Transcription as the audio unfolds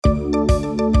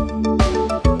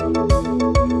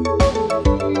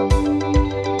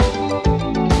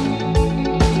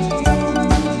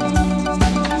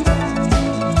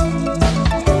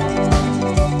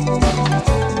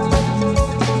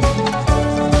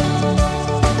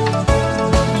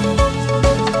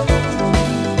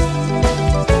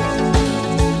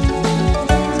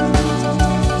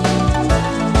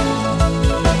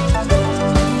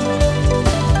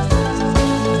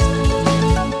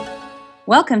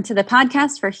Welcome to the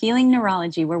podcast for Healing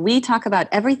Neurology, where we talk about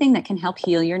everything that can help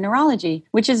heal your neurology,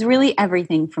 which is really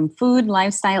everything from food,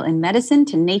 lifestyle, and medicine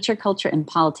to nature, culture, and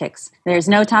politics. There's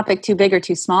no topic too big or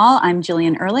too small. I'm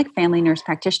Jillian Ehrlich, family nurse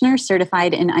practitioner,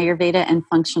 certified in Ayurveda and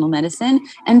functional medicine,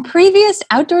 and previous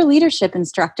outdoor leadership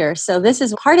instructor. So this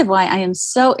is part of why I am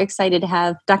so excited to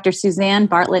have Dr. Suzanne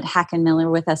Bartlett Hackenmiller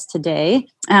with us today.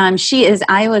 She is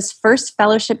Iowa's first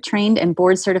fellowship trained and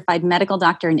board certified medical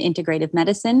doctor in integrative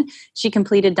medicine. She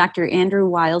completed Dr. Andrew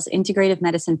Weil's Integrative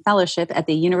Medicine Fellowship at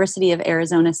the University of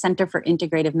Arizona Center for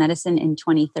Integrative Medicine in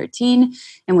 2013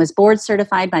 and was board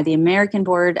certified by the American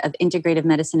Board of Integrative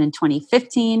Medicine in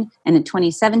 2015. And in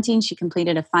 2017, she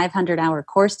completed a 500-hour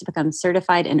course to become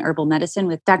certified in herbal medicine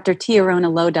with Dr.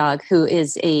 Tiarona Lodog, who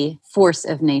is a force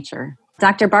of nature.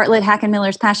 Dr. Bartlett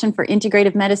Hackenmiller's passion for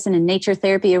integrative medicine and nature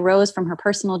therapy arose from her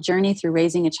personal journey through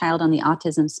raising a child on the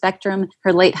autism spectrum,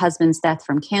 her late husband's death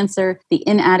from cancer, the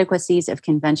inadequacies of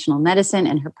conventional medicine,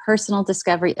 and her personal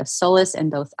discovery of solace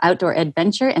in both outdoor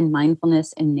adventure and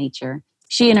mindfulness in nature.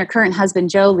 She and her current husband,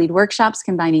 Joe, lead workshops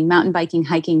combining mountain biking,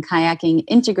 hiking, kayaking,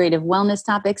 integrative wellness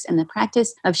topics, and the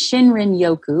practice of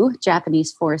Shinrin-yoku,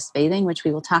 Japanese forest bathing, which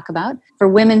we will talk about, for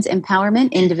women's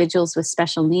empowerment, individuals with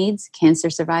special needs, cancer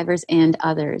survivors, and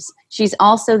others. She's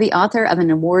also the author of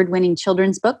an award-winning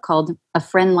children's book called A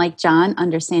Friend Like John,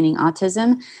 Understanding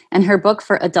Autism, and her book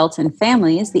for adults and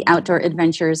families, The Outdoor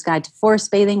Adventurer's Guide to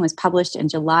Forest Bathing, was published in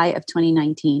July of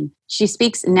 2019. She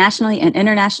speaks nationally and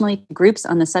internationally to groups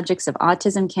on the subjects of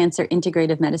autism, cancer,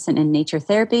 integrative medicine, and nature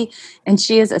therapy. And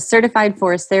she is a certified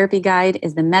forest therapy guide,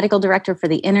 is the medical director for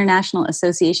the International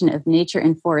Association of Nature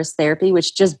and Forest Therapy,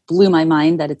 which just blew my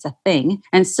mind that it's a thing,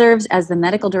 and serves as the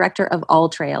medical director of All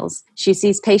Trails. She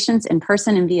sees patients in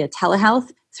person and via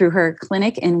telehealth through her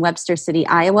clinic in Webster City,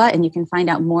 Iowa, and you can find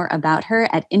out more about her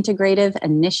at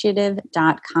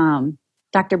integrativeinitiative.com.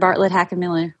 Dr. Bartlett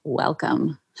Hackenmiller,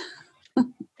 welcome.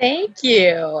 Thank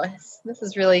you. This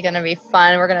is really going to be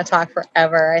fun. We're going to talk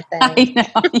forever, I think. I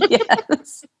know,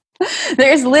 yes.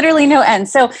 There's literally no end.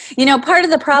 So, part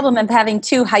of the problem of having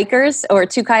two hikers or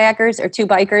two kayakers or two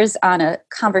bikers on a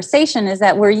conversation is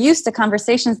that we're used to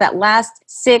conversations that last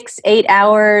 6-8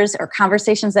 hours or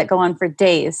conversations that go on for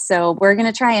days. So we're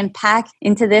going to try and pack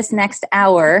into this next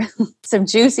hour some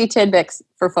juicy tidbits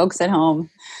for folks at home.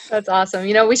 That's awesome.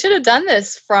 We should have done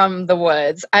this from the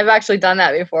woods. I've actually done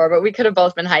that before, but we could have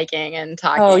both been hiking and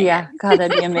talking. Oh, yeah. God,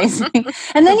 that'd be amazing.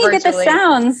 And then you get the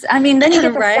sounds. Then you get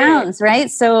the Right. sounds,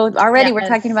 right? So already we're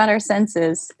talking about our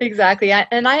senses. Exactly.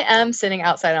 And I am sitting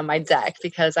outside on my deck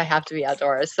because I have to be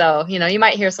outdoors. So, you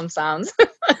might hear some sounds.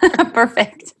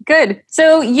 Perfect. Good.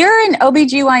 So you're an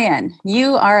OBGYN.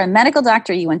 You are a medical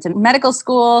doctor. You went to medical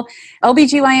school.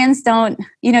 OBGYNs don't,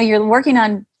 you're working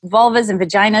on vulvas and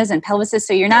vaginas and pelvises,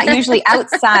 so you're not usually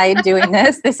outside doing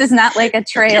this. This is not like a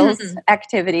trails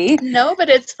activity. No, but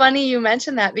it's funny you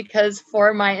mentioned that because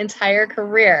for my entire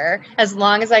career, as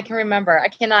long as I can remember, I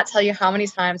cannot tell you how many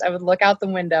times I would look out the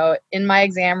window in my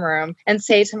exam room and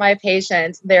say to my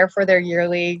patient there for their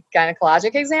yearly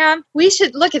gynecologic exam,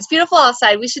 it's beautiful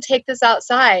outside. We should take this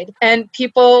outside. And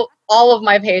all of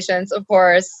my patients, of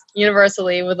course,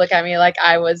 universally would look at me like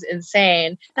I was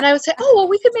insane. And I would say, oh, well,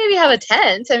 we could maybe have a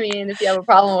tent. If you have a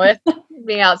problem with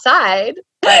being outside.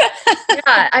 But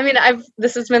yeah,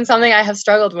 this has been something I have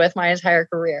struggled with my entire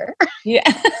career. Yeah.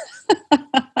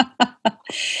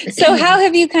 So how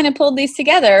have you kind of pulled these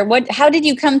together? How did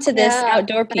you come to this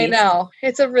outdoor piece? I know.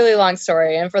 It's a really long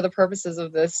story. And for the purposes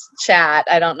of this chat,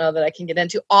 I don't know that I can get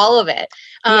into all of it.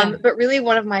 But really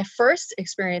one of my first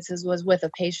experiences was with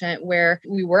a patient where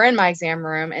we were in my exam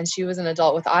room and she was an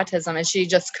adult with autism and she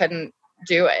just couldn't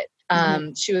do it.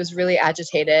 She was really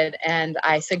agitated and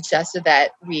I suggested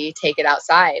that we take it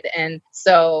outside. And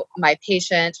so my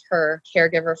patient, her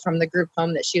caregiver from the group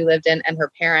home that she lived in, and her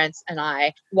parents and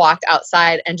I walked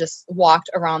outside and just walked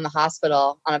around the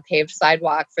hospital on a paved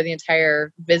sidewalk for the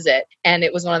entire visit. And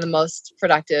it was one of the most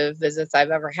productive visits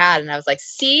I've ever had. And I was like,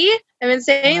 see, I've been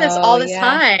saying this all this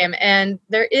time and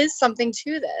there is something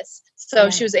to this. So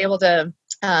she was able to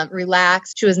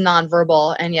relaxed. She was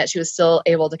nonverbal, and yet she was still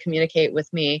able to communicate with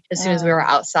me as soon as we were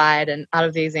outside and out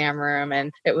of the exam room.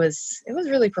 And it was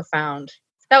really profound.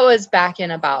 That was back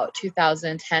in about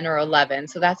 2010 or 11.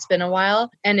 So that's been a while.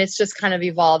 And it's just kind of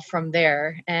evolved from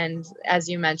there. And as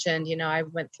you mentioned, I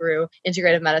went through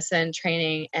integrative medicine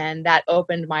training, and that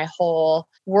opened my whole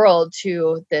world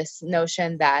to this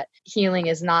notion that healing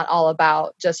is not all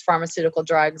about just pharmaceutical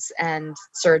drugs and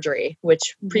surgery,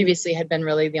 which previously had been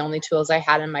really the only tools I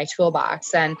had in my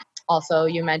toolbox. And also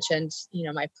you mentioned,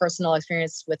 my personal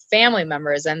experience with family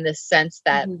members and this sense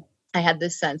that I had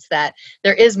this sense that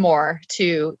there is more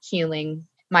to healing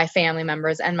my family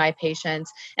members and my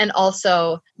patients, and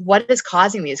also what is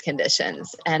causing these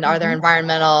conditions, and are there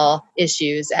environmental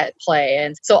issues at play.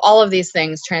 And so all of these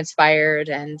things transpired,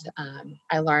 and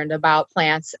I learned about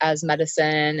plants as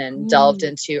medicine and delved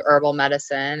into herbal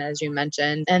medicine, as you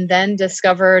mentioned, and then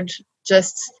discovered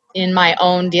just in my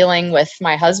own dealing with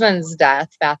my husband's death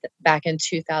back in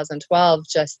 2012,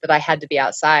 just that I had to be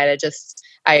outside.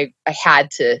 I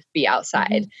had to be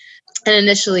outside. And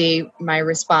initially, my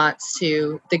response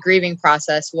to the grieving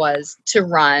process was to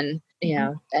run,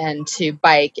 and to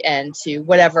bike and to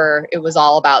whatever it was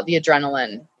all about, the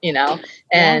adrenaline,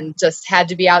 and just had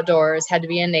to be outdoors, had to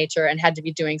be in nature, and had to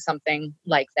be doing something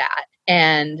like that.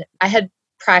 And I had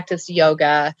practiced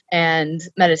yoga and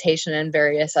meditation and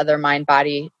various other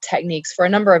mind-body techniques for a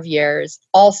number of years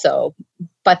also.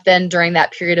 But then during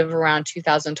that period of around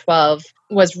 2012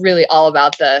 was really all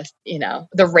about the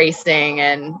racing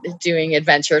and doing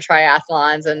adventure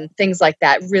triathlons and things like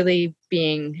that, really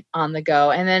being on the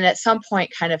go. And then at some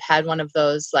point kind of had one of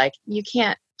those, like, you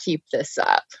can't keep this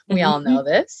up. We all know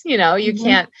this, you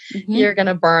can't, you're going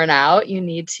to burn out. You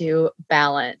need to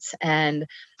balance. And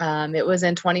it was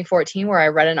in 2014 where I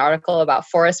read an article about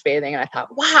forest bathing, and I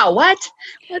thought, wow, what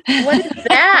is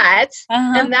that?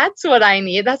 And that's what I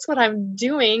need. That's what I'm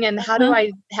doing. And how do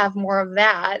I have more of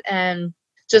that? And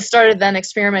just started then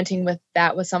experimenting with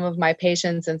that with some of my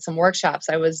patients and some workshops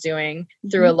I was doing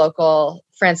through a local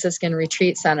Franciscan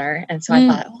retreat center. And so I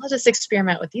thought, well, I'll just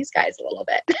experiment with these guys a little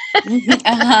bit,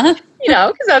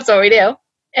 because that's what we do.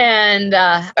 And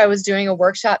I was doing a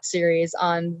workshop series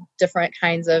on different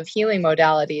kinds of healing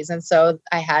modalities. And so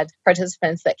I had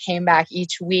participants that came back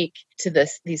each week to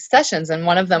these sessions. And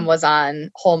one of them was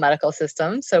on whole medical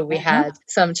systems. So we had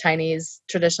some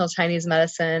traditional Chinese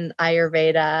medicine,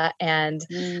 Ayurveda, and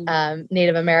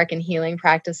Native American healing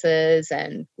practices.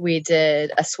 And we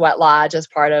did a sweat lodge as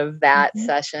part of that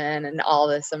session and all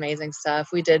this amazing stuff.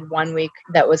 We did 1 week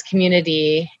that was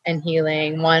community and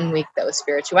healing, 1 week that was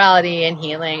spirituality and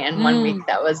healing, and 1 week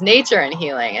that was nature and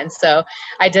healing. And so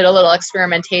I did a little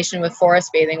experimentation with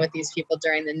forest bathing with these people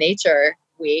during the nature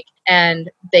week, and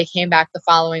they came back the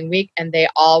following week, and they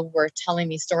all were telling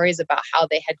me stories about how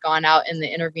they had gone out in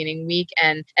the intervening week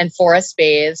and forest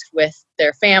bathed with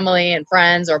their family and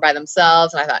friends or by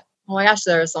themselves. And I thought, oh my gosh,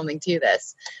 there was something to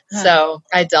this. So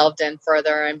I delved in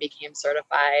further and became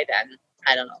certified, and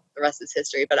I don't know, the rest is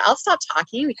history, but I'll stop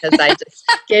talking because I just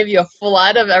gave you a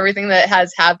flood of everything that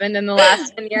has happened in the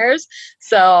last 10 years.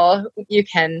 So you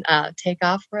can take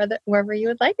off wherever you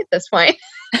would like at this point.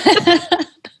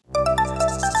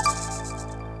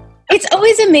 It's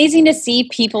always amazing to see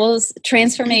people's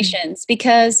transformations,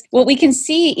 because what we can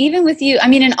see, even with you, I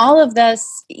mean, in all of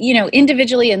this,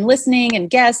 individually and listening and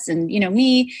guests and,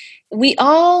 me,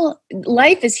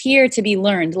 life is here to be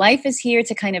learned. Life is here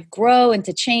to kind of grow and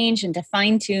to change and to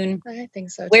fine tune I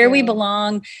think so, where too. we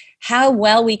belong, how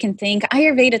well we can think.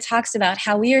 Ayurveda talks about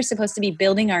how we are supposed to be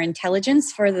building our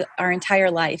intelligence for our entire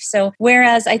life. So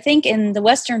whereas I think in the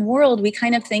Western world, we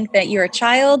kind of think that you're a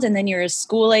child and then you're a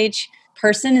school age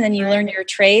person, and then you learn your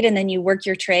trade, and then you work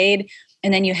your trade,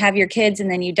 and then you have your kids, and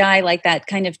then you die, like that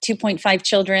kind of 2.5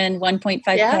 children, 1.5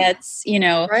 pets,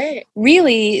 Right.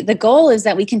 Really the goal is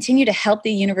that we continue to help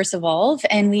the universe evolve.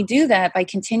 And we do that by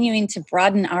continuing to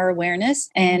broaden our awareness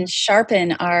and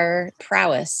sharpen our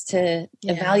prowess to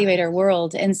evaluate our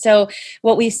world. And so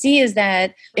what we see is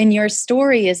that in your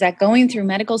story is that going through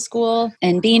medical school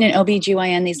and being an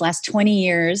OBGYN these last 20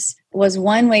 years was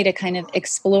one way to kind of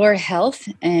explore health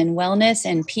and wellness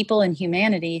and people and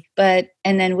humanity. And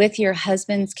then with your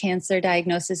husband's cancer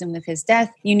diagnosis and with his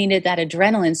death, you needed that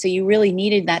adrenaline. So you really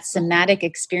needed that somatic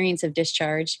experience of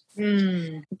discharge.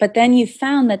 But then you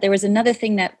found that there was another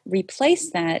thing that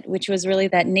replaced that, which was really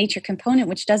that nature component,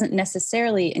 which doesn't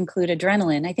necessarily include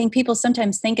adrenaline. I think people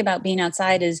sometimes think about being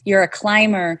outside as you're a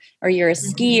climber or you're a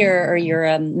skier or you're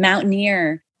a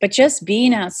mountaineer, but just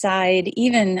being outside,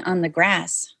 even on the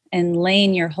grass, and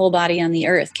laying your whole body on the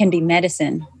earth can be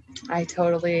medicine. I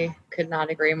totally could not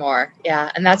agree more.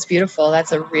 Yeah. And that's beautiful.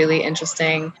 That's a really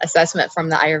interesting assessment from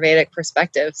the Ayurvedic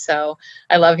perspective. So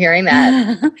I love hearing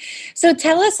that. So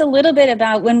tell us a little bit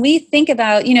about when we think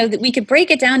about, that we could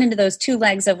break it down into those two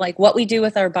legs of like what we do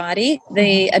with our body,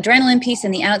 the adrenaline piece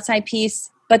and the outside piece.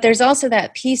 But there's also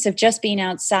that piece of just being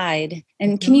outside.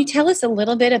 And can you tell us a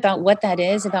little bit about what that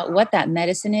is, about what that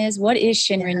medicine is? What is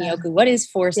Shinrin Yoku? What is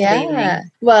forest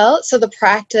bathing? Well, so the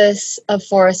practice of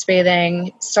forest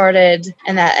bathing started,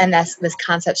 and that's this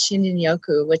concept Shinrin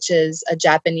Yoku, which is a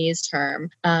Japanese term,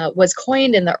 was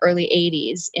coined in the early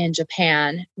 80s in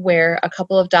Japan, where a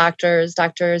couple of doctors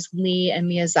Lee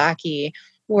and Miyazaki,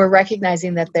 were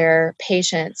recognizing that their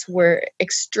patients were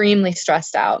extremely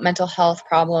stressed out. Mental health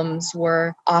problems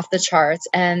were off the charts,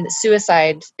 and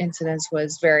suicide incidence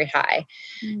was very high.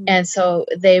 And so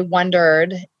they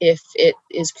wondered if it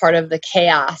is part of the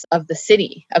chaos of the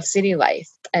city, of city life,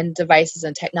 and devices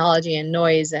and technology and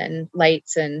noise and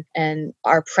lights and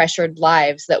our pressured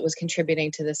lives that was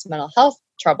contributing to this mental health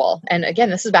trouble. And again,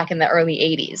 this is back in the early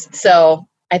 80s. So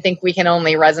I think we can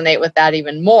only resonate with that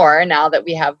even more now that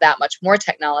we have that much more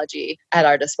technology at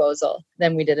our disposal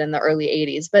than we did in the early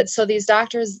 80s. But so these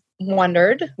doctors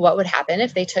wondered what would happen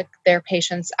if they took their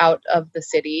patients out of the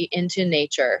city into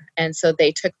nature. And so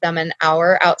they took them an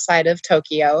hour outside of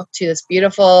Tokyo to this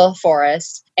beautiful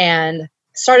forest and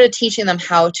started teaching them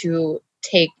how to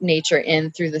take nature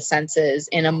in through the senses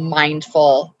in a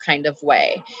mindful kind of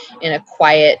way, in a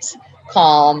quiet,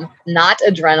 calm, not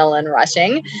adrenaline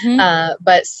rushing,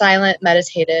 but silent,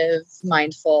 meditative,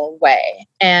 mindful way.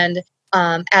 And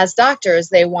as doctors,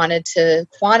 they wanted to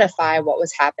quantify what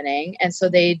was happening. And so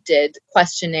they did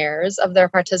questionnaires of their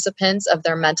participants, of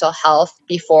their mental health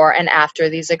before and after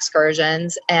these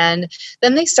excursions. And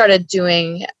then they started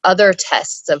doing other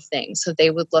tests of things. So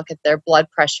they would look at their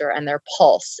blood pressure and their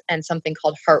pulse and something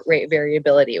called heart rate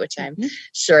variability, which I'm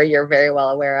sure you're very well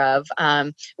aware of,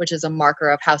 which is a marker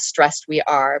of how stressed we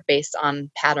are based on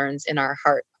patterns in our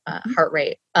heart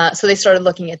rate. So they started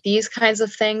looking at these kinds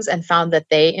of things and found that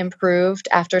they improved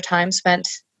after time spent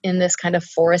in this kind of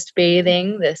forest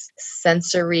bathing, this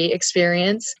sensory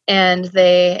experience. And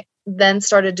they then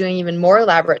started doing even more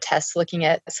elaborate tests looking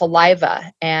at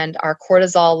saliva and our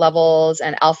cortisol levels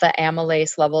and alpha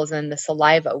amylase levels in the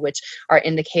saliva, which are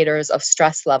indicators of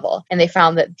stress level. And they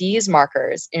found that these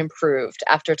markers improved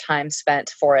after time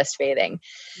spent forest bathing.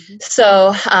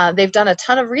 So they've done a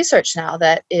ton of research now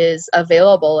that is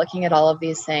available looking at all of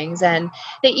these things. And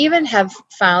they even have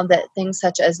found that things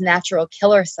such as natural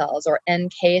killer cells or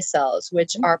NK cells,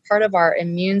 which are part of our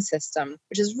immune system,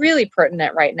 which is really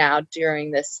pertinent right now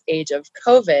during this age of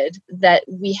COVID, that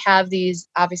we have these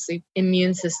obviously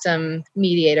immune system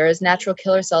mediators. Natural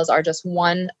killer cells are just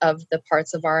one of the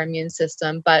parts of our immune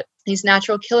system, but these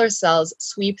natural killer cells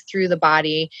sweep through the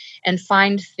body and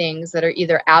find things that are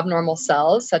either abnormal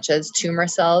cells, such as tumor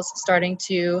cells starting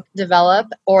to develop,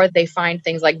 or they find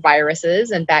things like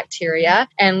viruses and bacteria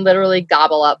and literally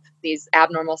gobble up these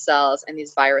abnormal cells and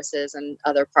these viruses and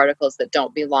other particles that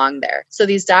don't belong there. So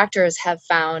these doctors have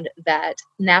found that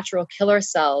natural killer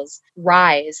cells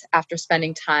rise after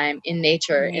spending time in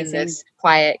nature in this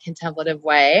quiet, contemplative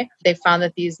way. They found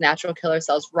that these natural killer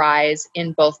cells rise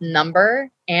in both number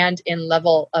and in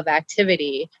level of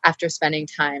activity after spending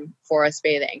time forest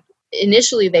bathing.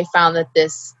 Initially, they found that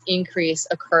this increase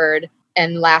occurred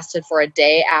and lasted for a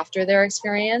day after their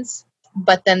experience.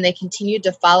 But then they continued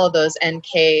to follow those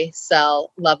NK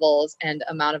cell levels and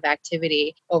amount of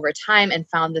activity over time and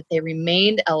found that they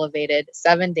remained elevated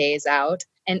 7 days out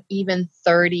and even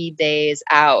 30 days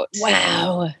out.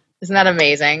 Wow. Isn't that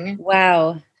amazing?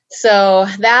 Wow. So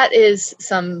that is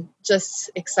some just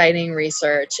exciting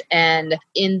research. And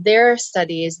in their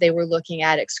studies, they were looking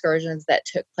at excursions that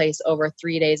took place over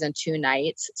 3 days and 2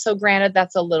 nights. So granted,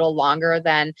 that's a little longer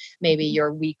than maybe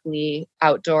your weekly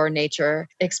outdoor nature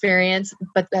experience,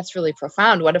 but that's really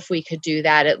profound. What if we could do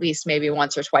that at least maybe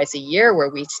once or twice a year where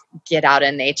we get out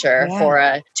in nature for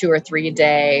a 2 or 3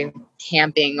 day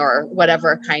camping or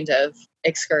whatever kind of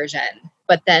excursion,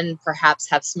 but then perhaps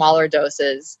have smaller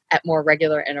doses at more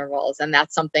regular intervals. And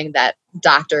that's something that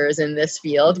doctors in this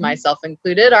field, myself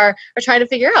included, are trying to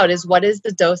figure out is what is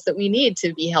the dose that we need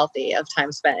to be healthy of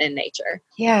time spent in nature.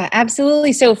 Yeah,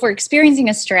 absolutely. So if we're experiencing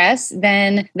a stress,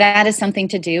 then that is something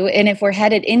to do. And if we're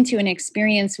headed into an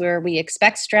experience where we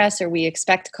expect stress or we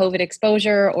expect COVID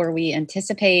exposure or we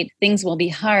anticipate things will be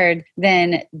hard,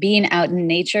 then being out in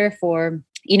nature for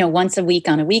once a week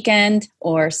on a weekend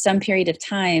or some period of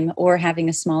time, or having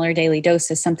a smaller daily dose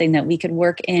is something that we could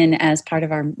work in as part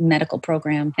of our medical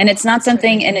program. And it's not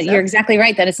something, and you're exactly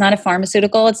right, that it's not a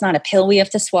pharmaceutical. It's not a pill we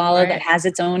have to swallow that has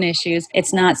its own issues.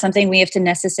 It's not something we have to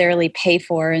necessarily pay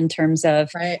for in terms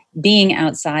of being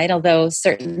outside, although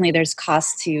certainly there's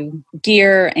costs to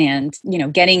gear and,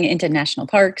 getting into national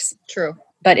parks. True.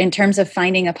 But in terms of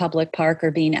finding a public park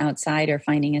or being outside or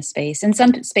finding a space, and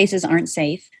some spaces aren't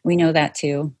safe, we know that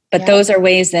too. But those are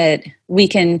ways that we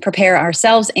can prepare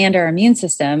ourselves and our immune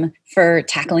system for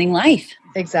tackling life.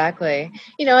 Exactly.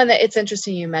 And it's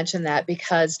interesting you mentioned that,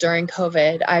 because during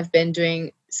COVID, I've been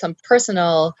doing some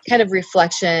personal kind of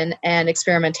reflection and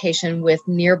experimentation with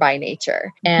nearby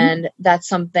nature. And that's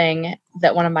something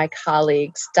that one of my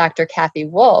colleagues, Dr. Kathy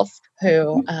Wolf,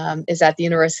 who is at the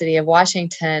University of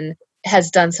Washington,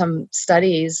 has done some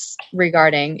studies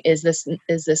regarding is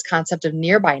this concept of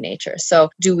nearby nature. So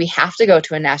do we have to go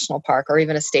to a national park or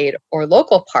even a state or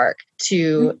local park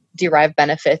to derive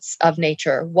benefits of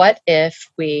nature? What if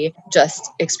we just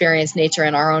experience nature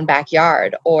in our own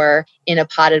backyard or in a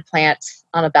potted plant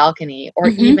on a balcony or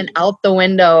even out the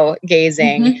window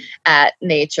gazing at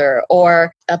nature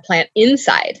or a plant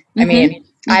inside? I mean,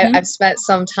 I've spent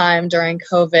some time during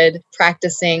COVID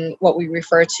practicing what we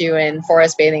refer to in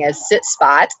forest bathing as sit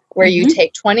spot, where you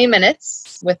take 20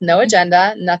 minutes with no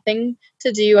agenda, nothing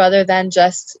to do other than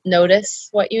just notice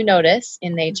what you notice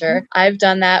in nature. I've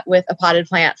done that with a potted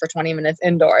plant for 20 minutes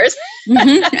indoors.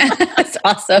 That's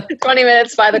awesome. 20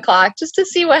 minutes by the clock just to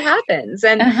see what happens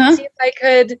and see if I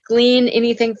could glean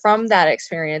anything from that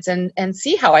experience and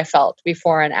see how I felt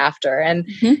before and after. And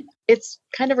it's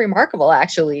kind of remarkable,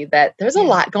 actually, that there's a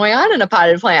lot going on in a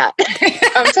potted plant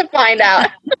to find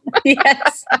out.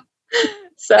 Yes.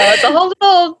 So it's a whole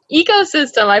little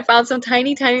ecosystem. I found some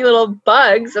tiny, tiny little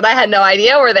bugs that I had no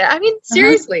idea were there. I mean,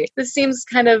 seriously, this seems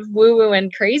kind of woo-woo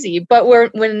and crazy, but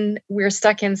when we're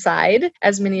stuck inside,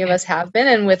 as many of us have been,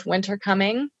 and with winter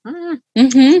coming,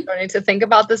 starting to think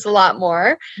about this a lot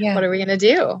more. Yeah. What are we going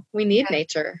to do? We need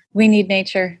nature. We need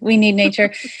nature. We need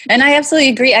nature. And I absolutely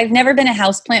agree. I've never been a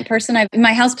houseplant person.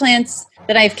 My houseplants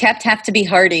that I've kept have to be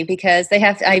hardy because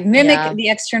I mimic the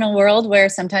external world where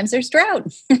sometimes there's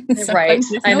drought. Right.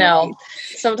 I know.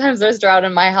 Sometimes there's drought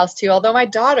in my house too. Although my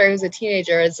daughter, who's a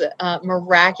teenager, is a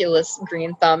miraculous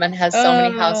green thumb and has so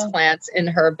many houseplants in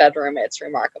her bedroom. It's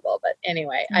remarkable. But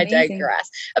anyway, amazing. I digress.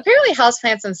 Apparently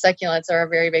houseplants and succulents are a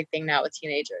very big thing now with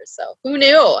teenagers. So who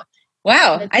knew?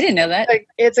 Wow. I didn't know that.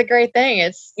 It's a great thing.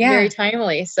 It's very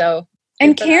timely. So.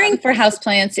 And caring for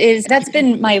houseplants that's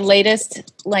been my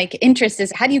latest interest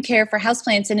is how do you care for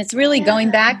houseplants? And it's really going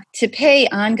back to pay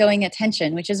ongoing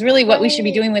attention, which is really what we should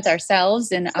be doing with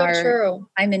ourselves and our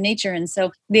time in nature. And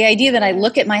so the idea that I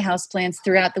look at my houseplants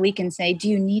throughout the week and say, do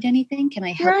you need anything? Can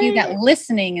I help you? That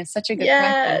listening is such a good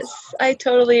practice. Yes, I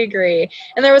totally agree.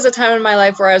 And there was a time in my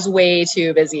life where I was way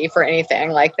too busy for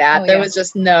anything like that. There was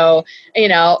just no,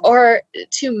 or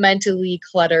too mentally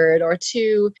cluttered or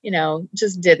too,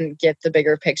 just didn't get the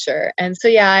bigger picture. And so,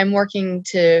 I'm working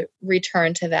to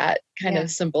return to that kind of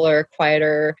simpler,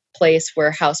 quieter place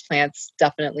where houseplants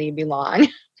definitely belong.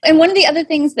 And one of the other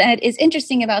things that is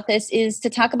interesting about this is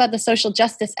to talk about the social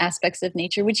justice aspects of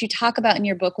nature, which you talk about in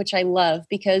your book, which I love,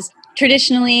 because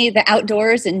traditionally the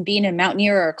outdoors and being a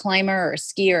mountaineer or a climber or a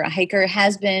skier or a hiker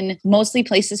has been mostly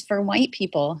places for white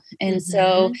people. And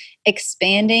so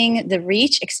expanding the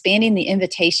reach, expanding the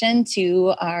invitation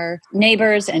to our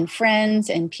neighbors and friends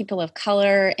and people of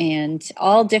color and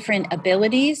all different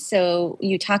abilities. So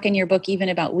you talk in your book even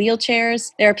about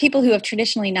wheelchairs. There are people who have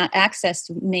traditionally not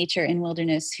accessed nature and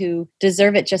wilderness who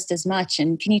deserve it just as much.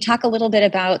 And can you talk a little bit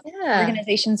about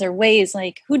organizations or ways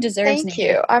who deserves Thank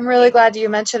you. I'm really glad you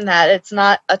mentioned that. It's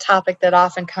not a topic that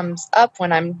often comes up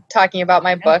when I'm talking about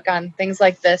my book on things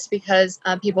like this because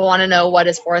people want to know what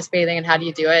is forest bathing and how do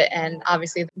you do it. And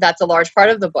obviously that's a large part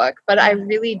of the book, but I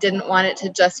really didn't want it to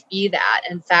just be that.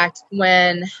 In fact,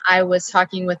 when I was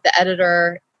talking with the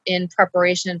editor in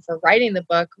preparation for writing the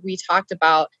book, we talked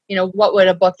about, what would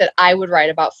a book that I would write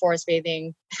about forest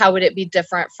bathing, how would it be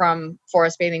different from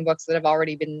forest bathing books that have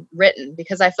already been written?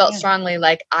 Because I felt strongly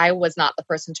like I was not the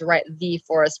person to write the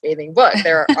forest bathing book.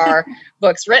 There are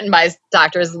books written by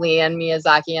Drs. Lee and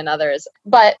Miyazaki and others.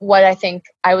 But what I think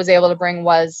I was able to bring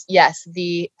was,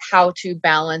 the how to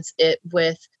balance it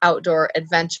with outdoor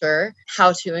adventure,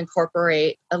 how to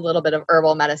incorporate a little bit of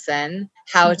herbal medicine,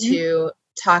 how to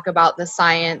talk about the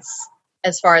science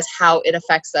as far as how it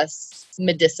affects us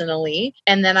medicinally.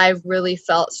 And then I really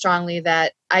felt strongly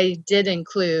that I did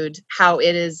include how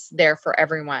it is there for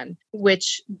everyone,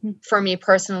 which for me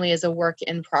personally is a work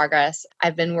in progress.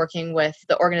 I've been working with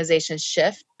the organization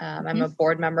Shift. I'm a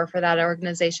board member for that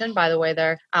organization. By the way,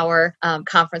 our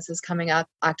conference is coming up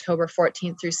October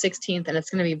 14th through 16th, and it's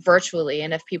going to be virtually.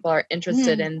 And if people are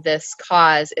interested in this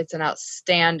cause, it's an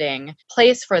outstanding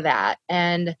place for that.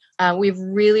 And we've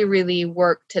really, really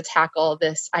worked to tackle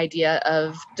this idea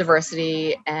of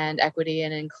diversity and equity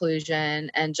and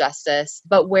inclusion and justice.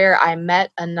 But where I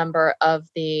met a number of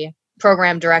the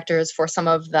program directors for some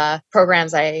of the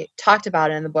programs I talked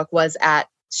about in the book was at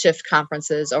Shift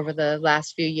conferences over the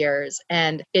last few years.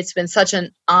 And it's been such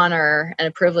an honor and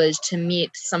a privilege to meet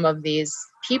some of these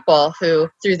people who,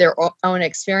 through their own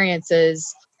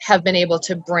experiences, have been able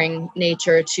to bring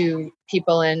nature to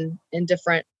people in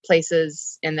different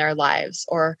places in their lives,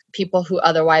 or people who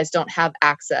otherwise don't have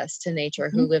access to nature,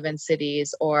 who live in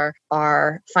cities or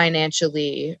are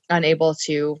financially unable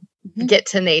to get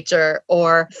to nature,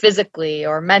 or physically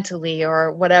or mentally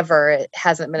or whatever, it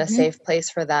hasn't been a safe place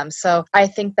for them. So I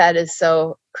think that is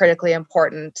so critically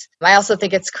important. I also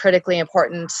think it's critically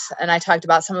important, and I talked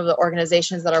about some of the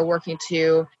organizations that are working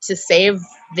to save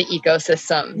the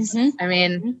ecosystems. I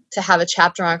mean, to have a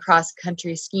chapter on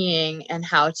cross-country skiing and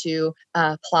how to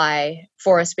apply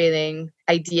forest bathing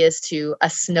ideas to a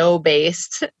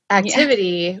snow-based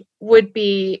activity would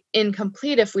be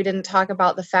incomplete if we didn't talk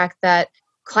about the fact that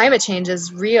climate change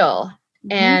is real.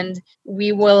 And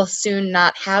we will soon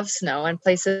not have snow, and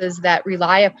places that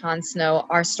rely upon snow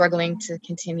are struggling to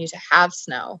continue to have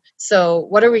snow. So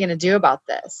what are we going to do about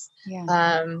this?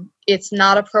 It's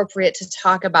not appropriate to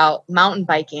talk about mountain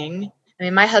biking. I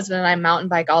mean, my husband and I mountain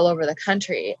bike all over the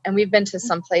country, and we've been to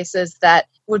some places that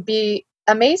would be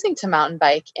amazing to mountain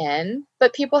bike in,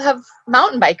 but people have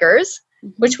mountain bikers,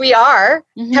 which we are,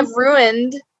 have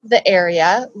ruined the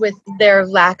area with their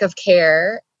lack of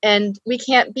care. And we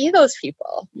can't be those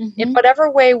people. In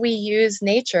whatever way we use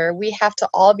nature, we have to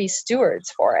all be stewards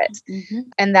for it.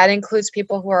 And that includes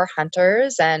people who are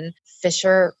hunters and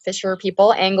fisher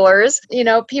people, anglers,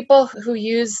 people who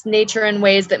use nature in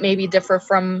ways that maybe differ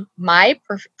from my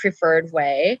preferred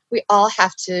way. We all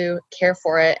have to care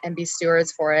for it and be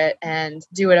stewards for it and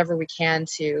do whatever we can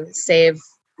to save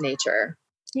nature.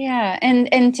 Yeah.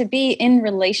 And to be in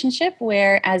relationship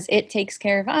where as it takes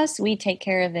care of us, we take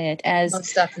care of it, as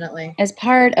most definitely, as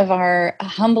part of our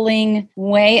humbling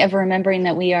way of remembering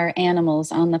that we are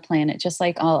animals on the planet, just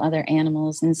like all other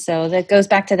animals. And so that goes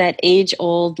back to that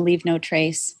age-old leave no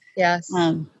trace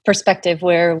perspective,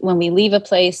 where when we leave a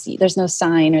place, there's no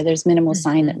sign, or there's minimal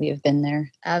sign that we have been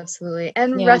there. Absolutely.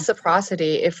 And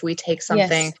reciprocity. If we take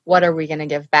something, what are we going to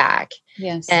give back?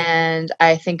 Yes. And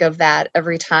I think of that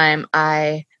every time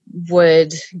I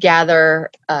would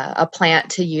gather a plant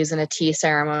to use in a tea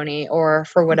ceremony or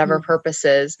for whatever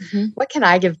purposes. What can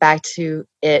I give back to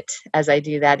it as I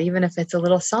do that, even if it's a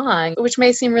little song, which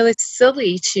may seem really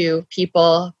silly to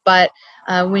people, but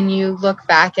when you look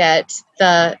back at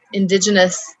the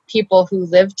indigenous people who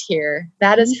lived here,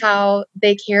 that is how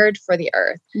they cared for the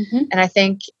earth. And I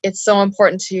think it's so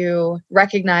important to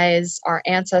recognize our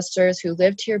ancestors who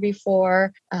lived here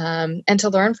before, and to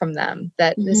learn from them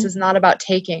that this is not about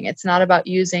taking. It's not about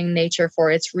using nature for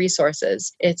its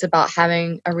resources. It's about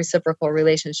having a reciprocal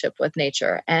relationship with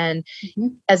nature. And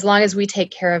as long as we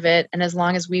take care of it, and as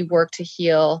long as we work to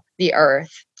heal the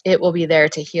earth, it will be there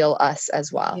to heal us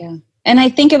as well. Yeah. And I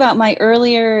think about my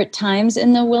earlier times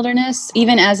in the wilderness,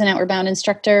 even as an Outward Bound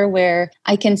instructor, where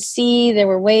I can see there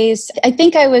were ways. I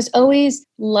think I was always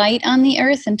light on the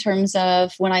earth in terms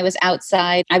of when I was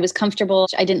outside, I was comfortable.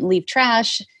 I didn't leave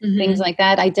trash, things like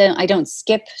that. I don't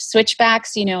skip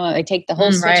switchbacks. I take the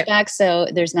whole switchback. So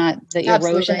there's not the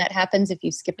erosion that happens if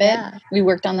you skip it. We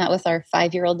worked on that with our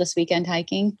 5-year-old this weekend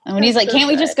hiking. And when he's like, can't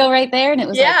we just go right there? And it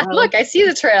was like, look, I see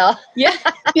the trail. Yeah,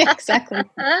 exactly.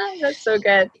 That's so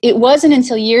good. It wasn't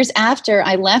until years after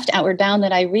I left Outward Bound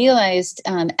that I realized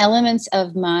elements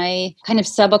of my kind of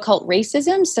suboccult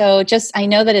racism. So I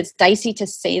know that it's dicey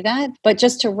to say that, but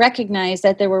just to recognize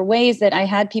that there were ways that I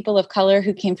had people of color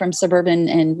who came from suburban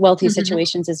and wealthy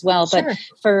situations as well. But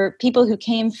for people who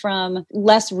came from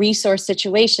less resource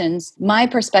situations, my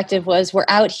perspective was, we're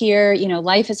out here,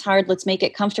 life is hard. Let's make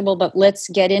it comfortable, but let's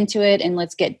get into it and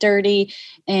let's get dirty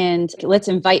and let's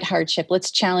invite hardship.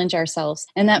 Let's challenge ourselves.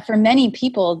 And that for many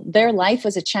people, their life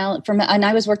was a challenge. And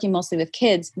I was working mostly with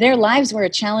kids. Their lives were a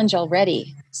challenge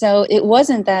already. So it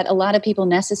wasn't that a lot of people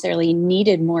necessarily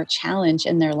needed more challenge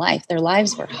in their life. Their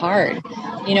lives were hard,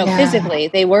 physically.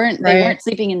 They weren't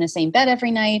sleeping in the same bed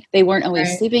every night. They weren't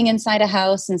always sleeping inside a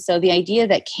house. And so the idea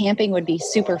that camping would be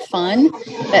super fun,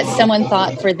 that someone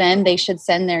thought for them they should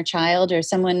send their child, or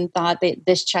someone thought that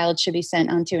this child should be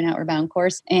sent onto an Outward Bound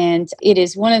course. And it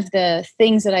is one of the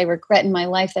things that I regret in my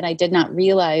life, that I did not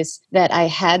realize that I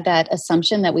had that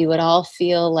assumption that we would all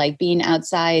feel like being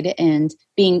outside and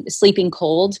sleeping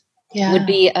cold would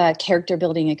be a character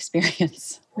building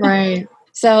experience. Right.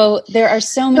 So there are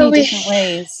so many different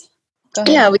ways. Go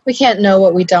ahead. Yeah, we can't know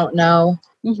what we don't know.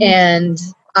 And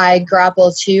I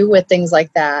grapple too with things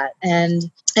like that.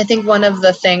 And I think one of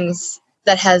the things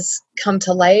that has come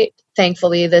to light,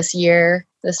 thankfully, this year,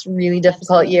 this really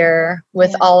difficult year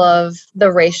with all of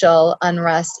the racial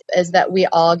unrest, is that we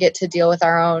all get to deal with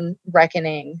our own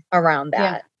reckoning around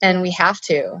that. And we have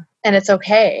to. And it's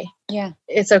okay. Yeah.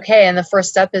 It's okay. And the first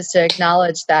step is to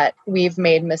acknowledge that we've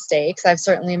made mistakes. I've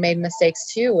certainly made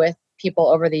mistakes too with people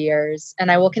over the years,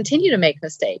 and I will continue to make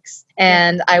mistakes.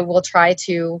 And I will try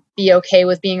to be okay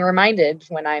with being reminded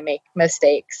when I make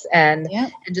mistakes and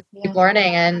just keep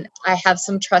learning. And I have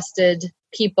some trusted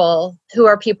people who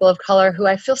are people of color who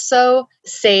I feel so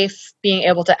safe being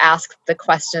able to ask the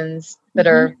questions that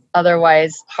are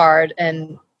otherwise hard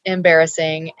and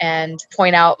embarrassing and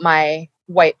point out my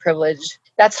white privilege.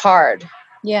 That's hard.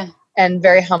 Yeah. And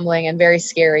very humbling and very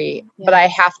scary, but I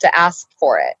have to ask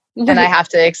for it and I have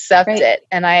to accept it.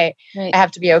 And I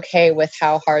have to be okay with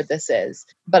how hard this is,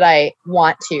 but I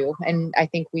want to, and I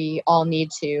think we all need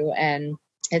to. And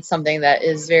it's something that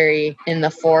is very in the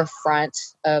forefront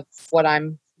of what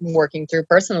I'm working through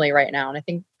personally right now. And I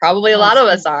think probably a lot of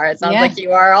us are. It sounds like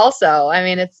you are also. I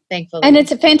mean, it's thankfully. And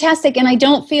it's fantastic. And I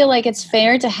don't feel like it's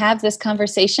fair to have this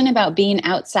conversation about being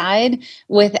outside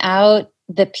without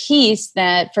the piece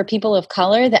that for people of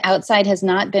color, the outside has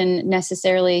not been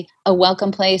necessarily a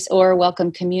welcome place or a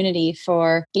welcome community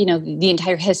for, the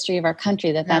entire history of our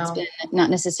country, that's been not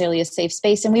necessarily a safe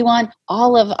space. And we want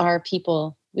all of our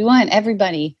people, we want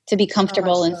everybody to be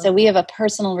comfortable. And so we have a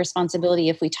personal responsibility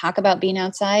if we talk about being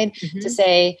outside to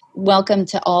say welcome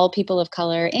to all people of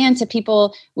color and to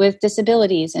people with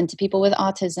disabilities and to people with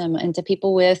autism and to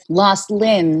people with lost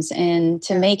limbs and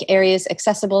to make areas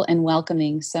accessible and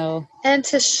welcoming. And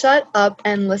to shut up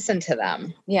and listen to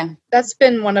them. Yeah. That's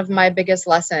been one of my biggest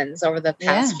lessons over the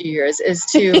past few years is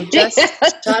to just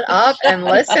shut up and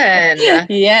listen.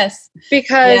 Yes.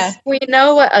 Because we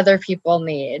know what other people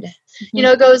need.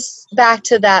 It goes back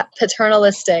to that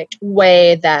paternalistic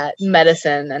way that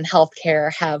medicine and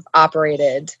healthcare have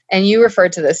operated. And you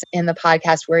referred to this in the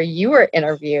podcast where you were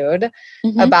interviewed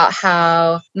about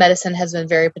how medicine has been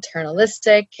very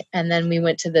paternalistic. And then we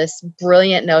went to this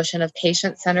brilliant notion of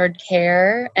patient-centered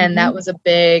care. And that was a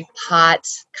big hot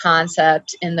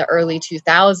concept in the early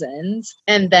 2000s.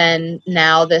 And then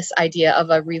now this idea of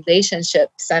a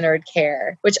relationship-centered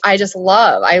care, which I just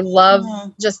love. I love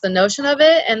just the notion of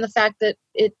it and the fact that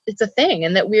it's a thing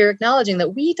and that we're acknowledging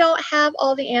that we don't have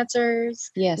all the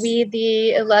answers. Yes. We,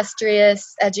 the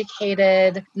illustrious,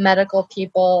 educated medical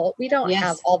people, we don't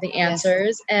have all the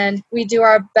answers. And we do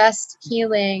our best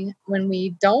healing when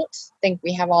we don't think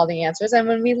we have all the answers and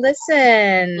when we listen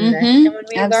and when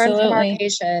we learn from our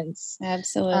patients.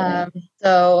 Absolutely.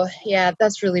 So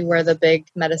that's really where the big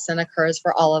medicine occurs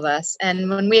for all of us. And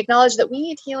when we acknowledge that we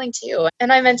need healing too.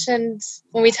 And I mentioned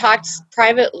when we talked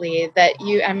privately that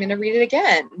I'm going to read it again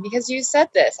because you said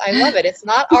this. I love it. It's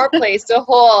not our place to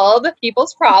hold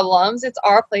people's problems. It's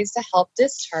our place to help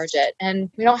discharge it.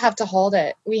 And we don't have to hold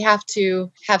it. We have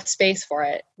to have space for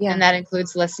it. Yeah. And that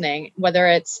includes listening, whether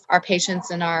it's our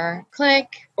patients in our clinic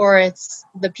or it's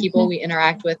the people we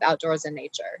interact with outdoors in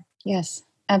nature. Yes.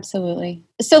 Absolutely.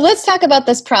 So let's talk about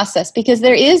this process because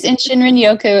there is in Shinrin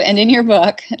Yoku and in your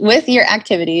book with your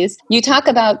activities, you talk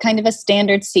about kind of a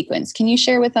standard sequence. Can you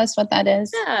share with us what that is?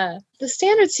 Yeah. The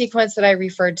standard sequence that I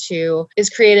referred to is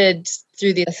created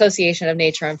through the Association of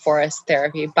Nature and Forest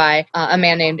Therapy by a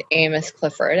man named Amos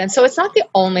Clifford. And so it's not the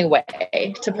only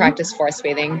way to practice forest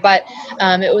bathing, but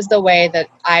it was the way that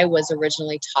I was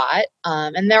originally taught.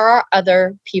 And there are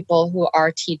other people who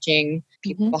are teaching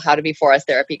people how to be forest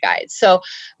therapy guides.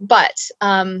 But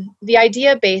the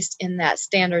idea based in that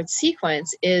standard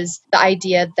sequence is the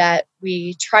idea that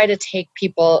we try to take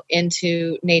people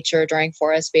into nature during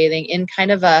forest bathing in kind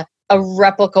of a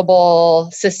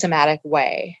replicable, systematic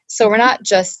way. So we're not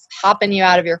just hopping you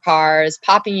out of your cars,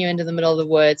 popping you into the middle of the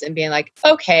woods and being like,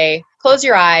 okay, close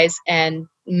your eyes and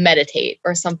meditate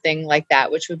or something like that,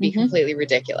 which would be completely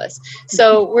ridiculous.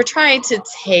 So we're trying to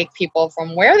take people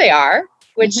from where they are,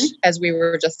 which, as we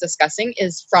were just discussing,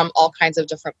 is from all kinds of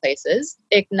different places,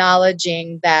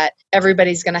 acknowledging that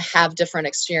everybody's going to have different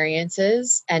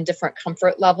experiences and different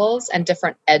comfort levels and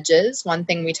different edges. One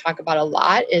thing we talk about a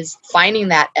lot is finding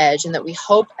that edge, and that we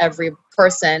hope every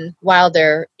person, while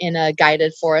they're in a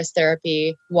guided forest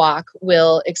therapy walk,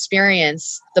 will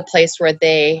experience the place where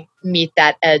they meet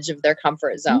that edge of their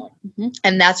comfort zone.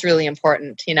 And that's really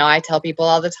important. I tell people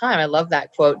all the time, I love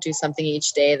that quote, do something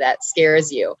each day that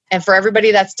scares you. And for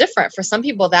everybody, that's different. For some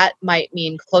people, that might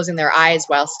mean closing their eyes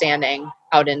while standing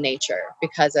out in nature,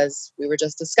 because as we were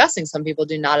just discussing, some people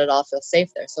do not at all feel safe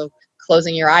there. So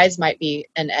closing your eyes might be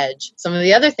an edge. Some of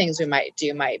the other things we might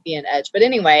do might be an edge. But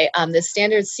anyway, the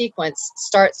standard sequence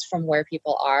starts from where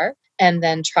people are and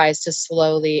then tries to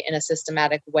slowly, in a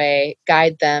systematic way,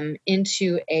 guide them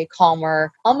into a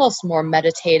calmer, almost more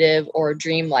meditative or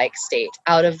dreamlike state,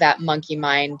 out of that monkey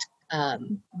mind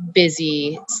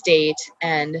busy state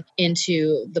and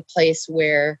into the place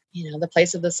where, the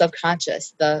place of the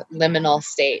subconscious, the liminal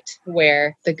state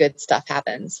where the good stuff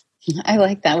happens. I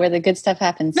like that, where the good stuff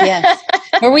happens. Yes.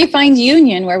 Where we find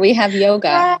union, where we have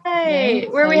yoga.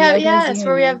 Right. Where we have,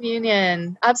 where we have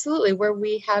union. Absolutely. Where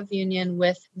we have union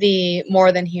with the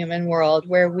more than human world,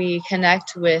 where we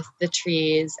connect with the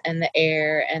trees and the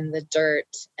air and the dirt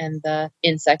and the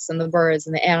insects and the birds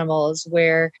and the animals,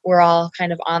 where we're all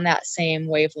kind of on that same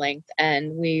wavelength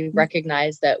and we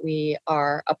recognize that we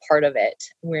are a part of it.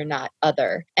 We're not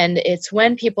other. And it's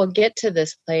when people get to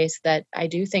this place that I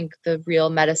do think the real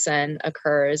medicine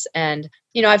occurs. And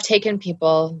I've taken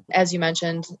people, as you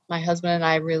mentioned, my husband and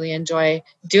I really enjoy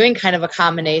doing kind of a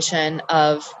combination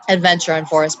of adventure and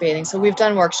forest bathing. So we've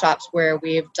done workshops where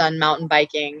we've done mountain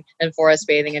biking and forest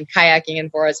bathing and kayaking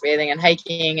and forest bathing and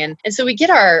hiking. And so we get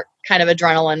our kind of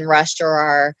adrenaline rush or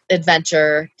our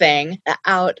adventure thing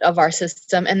out of our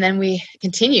system. And then we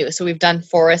continue. So we've done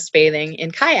forest bathing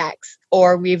in kayaks,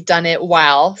 or we've done it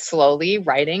while slowly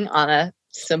riding on a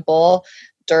simple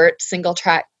dirt single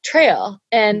track trail.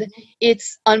 And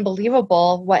it's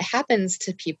unbelievable what happens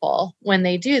to people when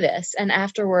they do this. And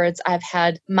afterwards, I've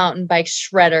had mountain bike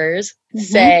shredders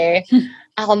say,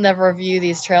 I'll never view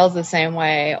these trails the same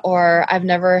way, or I've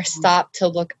never stopped to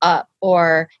look up,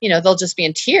 or, they'll just be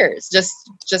in tears,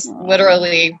 just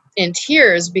literally in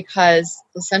tears, because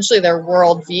essentially their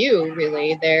worldview,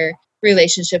 really, their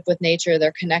relationship with nature,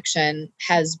 their connection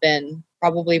has been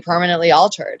probably permanently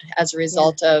altered as a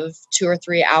result of 2 or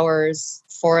 3 hours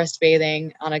forest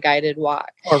bathing on a guided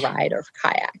walk or ride or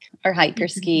kayak or hike or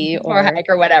ski or hike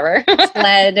or whatever,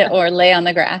 sled or lay on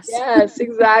the grass. Yes,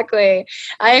 exactly.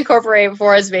 I incorporate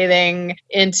forest bathing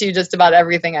into just about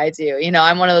everything I do.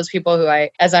 I'm one of those people who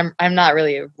I'm not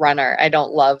really a runner. I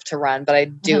don't love to run, but I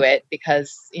do it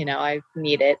because, I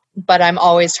need it. But I'm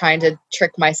always trying to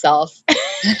trick myself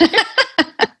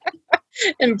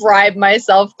and bribe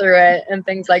myself through it and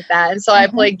things like that. And so I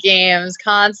play games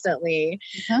constantly.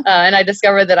 And I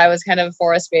discovered that I was kind of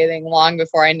forest bathing long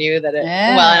before I knew that and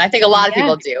I think a lot of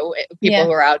people do. People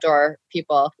who are outdoor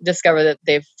people discover that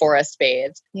they've forest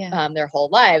bathed their whole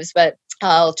lives. But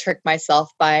I'll trick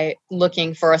myself by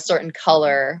looking for a certain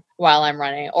color while I'm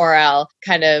running, or I'll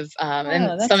kind of,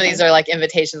 and some of these are like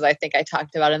invitations I think I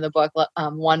talked about in the book.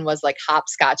 One was like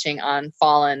hopscotching on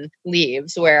fallen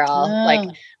leaves, where I'll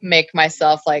like make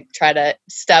myself like try to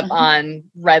step on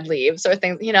red leaves or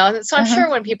things, So I'm sure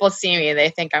when people see me, they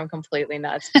think I'm completely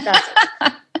nuts.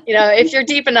 If you're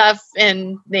deep enough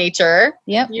in nature,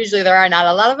 usually there are not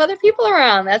a lot of other people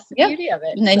around. That's the beauty of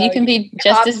it. And then you can be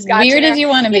just as weird as you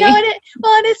want to be. And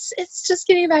it's just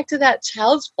getting back to that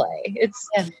child's play.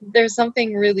 There's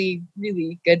something really,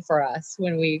 really good for us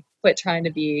when we quit trying to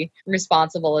be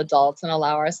responsible adults and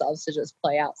allow ourselves to just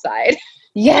play outside.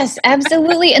 Yes,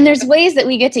 absolutely. And there's ways that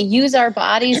we get to use our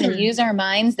bodies and use our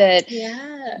minds that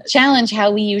challenge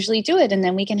how we usually do it. And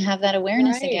then we can have that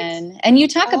awareness again. And you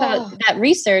talk about that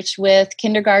research with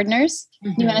kindergartners.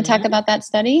 You want to talk about that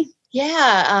study?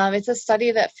 Yeah, it's a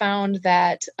study that found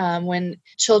that when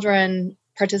children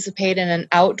participate in an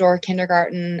outdoor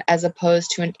kindergarten as opposed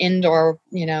to an indoor,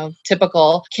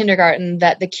 typical kindergarten,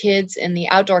 that the kids in the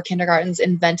outdoor kindergartens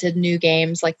invented new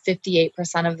games like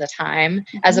 58% of the time,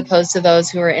 as opposed to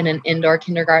those who were in an indoor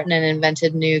kindergarten and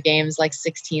invented new games like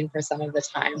 16% of the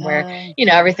time, where,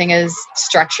 everything is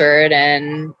structured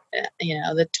and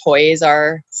the toys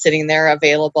are sitting there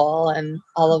available and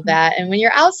all of that. And when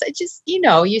you're outside, just, you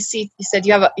said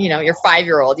you have your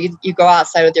 5-year-old, you go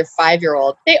outside with your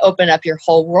 5-year-old, they open up your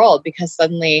whole world, because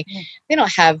suddenly they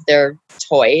don't have their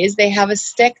toys. They have a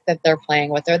stick that they're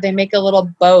playing with, or they make a little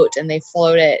boat and they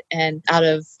float it and out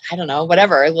of, I don't know,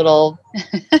 whatever, little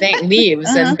leaves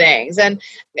and things. And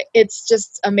it's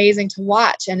just amazing to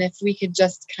watch. And if we could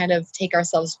just kind of take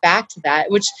ourselves back to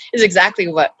that, which is exactly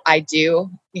what I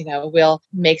do. We'll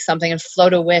make something and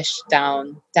float a wish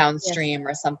downstream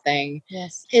or something.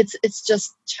 Yes. It's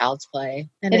just child's play.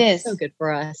 And it's so good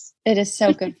for us. It is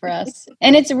so good for us.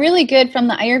 And it's really good from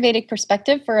the Ayurvedic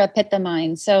perspective for a Pitta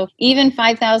mind. So even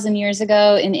 5,000 years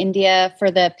ago in India,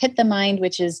 for the Pitta mind,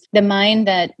 which is the mind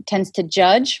that tends to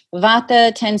judge,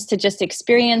 Vata tends to just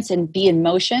experience and be in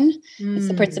motion. It's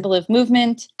the principle of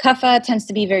movement. Kapha tends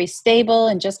to be very stable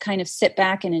and just kind of sit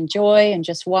back and enjoy and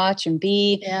just watch and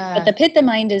be. But the Pitta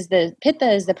mind is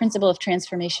the principle of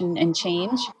transformation and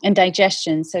change and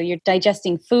digestion. So you're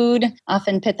digesting food.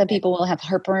 Often Pitta people will have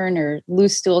heartburn or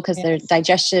loose stool because their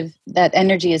digestive, that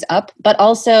energy is up, but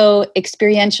also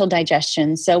experiential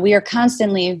digestion. So we are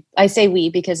constantly, I say we,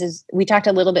 because as we talked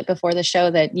a little bit before the show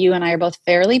that you and I are both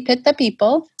fairly Pitta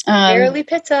people. Fairly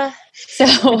Pitta.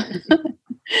 So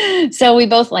So we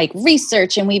both like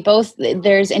research, and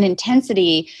there's an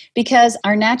intensity because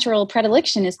our natural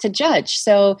predilection is to judge.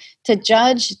 So to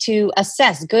judge, to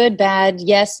assess good, bad,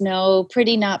 yes, no,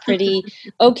 pretty, not pretty,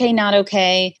 okay, not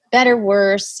okay, better,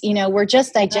 worse, we're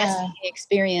just digesting the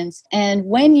experience. And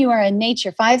when you are in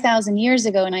nature, 5,000 years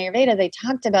ago in Ayurveda, they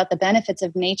talked about the benefits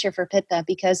of nature for Pitta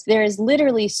because there is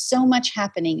literally so much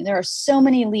happening. There are so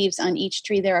many leaves on each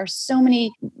tree. There are so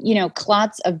many,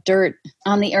 clots of dirt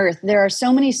on the earth. There are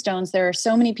so many stones. There are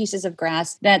so many pieces of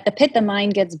grass that the Pitta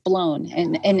mind gets blown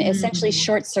and essentially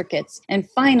short circuits. And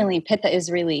finally, Pitta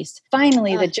is released.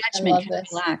 Finally, the judgment can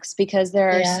relax because there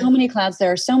are so many clouds.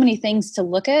 There are so many things to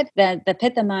look at that the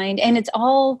Pitta mind, and it's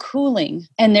all cooling,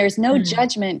 and there's no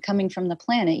judgment coming from the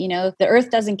planet. The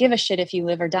earth doesn't give a shit if you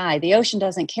live or die. The ocean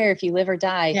doesn't care if you live or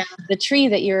die. Yeah. The tree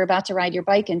that you're about to ride your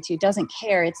bike into doesn't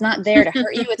care. It's not there to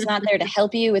hurt you. It's not there to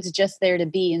help you. It's just there to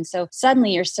be. And so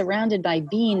suddenly you're surrounded by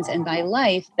beings and by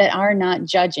life that are not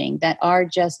judging, that are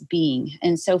just being.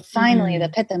 And so finally the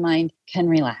Pitta mind can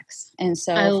relax. And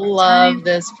so I love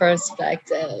this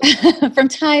perspective. From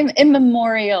time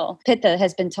immemorial, Pitta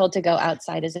has been told to go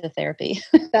outside as a therapy.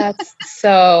 That's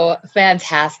so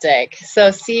fantastic.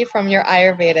 So see from your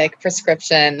Ayurvedic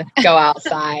prescription, go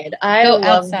outside. I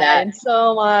love that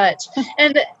so much.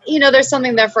 And, there's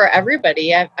something there for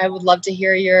everybody. I would love to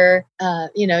hear your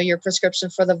prescription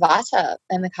for the Vata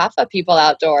and the Kapha people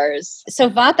outdoors. So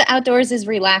Vata outdoors is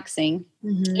relaxing.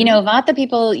 Vata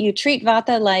people, you treat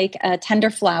Vata like a tender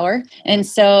flower. And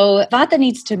so Vata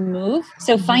needs to move.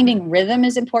 So finding rhythm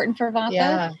is important for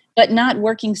Vata, but not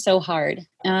working so hard.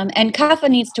 And Kapha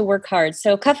needs to work hard.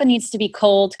 So Kapha needs to be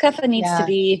cold. Kapha needs to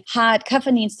be hot.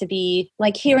 Kapha needs to be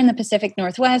like here in the Pacific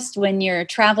Northwest, when you're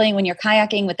traveling, when you're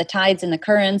kayaking with the tides and the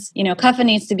currents, Kapha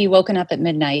needs to be woken up at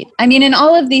midnight. I mean, and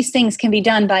all of these things can be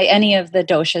done by any of the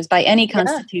doshas, by any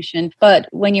constitution. But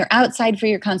when you're outside for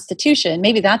your constitution,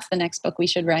 maybe that's the next book we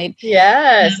should write.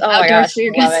 Yes. Oh my gosh. For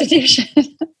your constitution.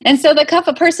 And so the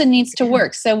Kapha person needs to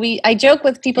work. So I joke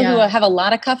with people who have a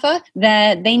lot of Kapha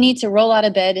that they need to roll out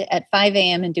of bed at 5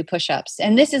 a.m. and do push-ups.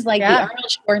 And this is like the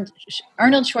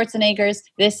Arnold Schwarzenegger's.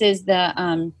 This is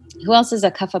the, who else is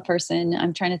a Kapha person?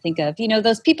 I'm trying to think of,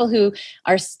 those people who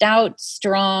are stout,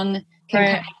 strong, can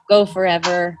kind of go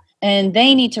forever. And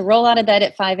they need to roll out of bed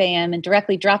at 5 a.m. and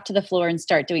directly drop to the floor and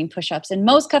start doing push-ups. And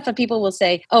most Kapha people will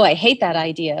say, oh, I hate that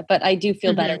idea, but I do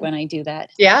feel better when I do that.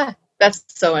 Yeah. That's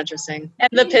so interesting. And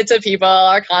the Pitta people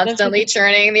are constantly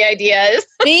churning the ideas.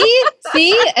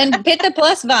 See? And Pitta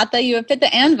plus Vata, you have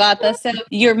Pitta and Vata. So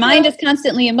your mind is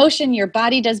constantly in motion, your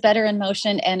body does better in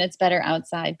motion, and it's better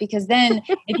outside. Because then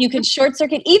if you could short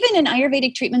circuit, even in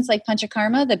Ayurvedic treatments like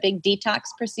Panchakarma, the big detox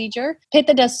procedure,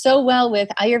 Pitta does so well with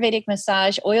Ayurvedic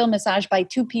massage, oil massage by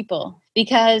two people.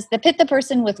 Because the Pitta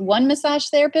person with one massage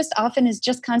therapist often is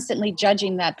just constantly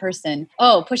judging that person.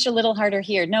 Oh, push a little harder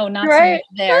here. No, not so much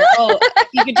there. Oh, if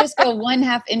you could just go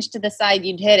 1/2 inch to the side,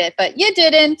 you'd hit it, but you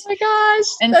didn't. Oh my gosh.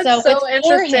 And that's so with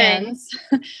interesting.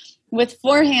 With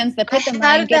 4 hands, the Pitta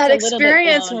mind gets that a little bit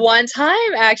experience blown. one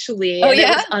time, actually. Oh, and it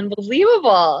was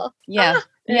unbelievable. Yeah.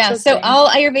 Yeah, so all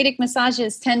Ayurvedic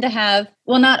massages tend to have,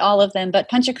 well, not all of them, but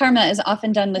Panchakarma is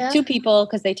often done with two people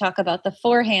because they talk about the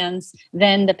 4 hands.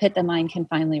 Then the Pitta mind can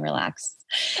finally relax.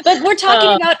 But we're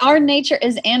talking about our nature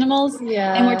as animals,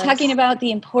 and we're talking about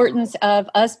the importance of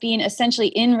us being essentially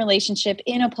in relationship,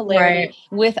 in a polarity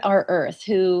with our earth,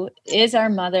 who is our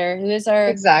mother, who is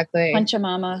our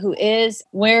Panchamama, who is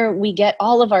where we get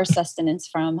all of our sustenance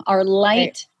from, our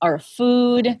light, our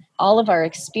food, all of our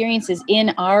experiences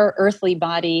in our earthly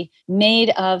body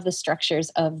made of the structures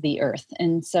of the earth.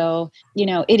 And so,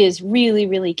 it is really,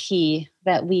 really key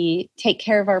that we take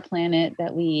care of our planet,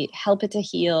 that we help it to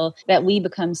heal, that we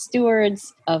become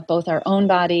stewards of both our own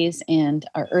bodies and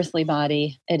our earthly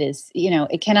body. It is,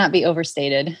 it cannot be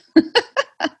overstated.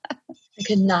 I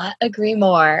could not agree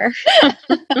more.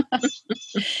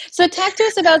 So talk to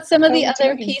us about some of the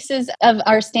other pieces of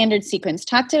our standard sequence.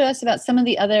 Talk to us about some of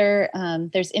the other,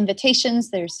 there's invitations,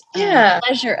 there's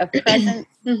pleasure of presence,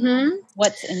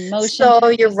 what's in motion. So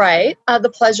you're right.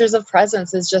 The pleasures of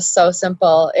presence is just so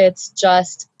simple. It's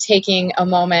just taking a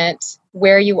moment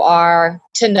where you are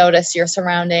to notice your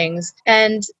surroundings.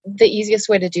 And the easiest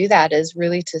way to do that is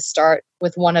really to start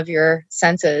with one of your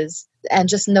senses and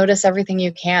just notice everything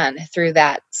you can through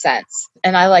that sense.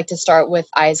 And I like to start with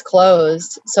eyes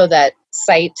closed so that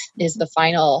sight is the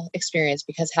final experience,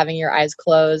 because having your eyes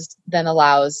closed then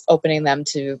allows opening them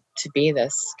to be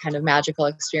this kind of magical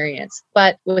experience.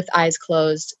 But with eyes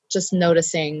closed, just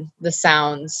noticing the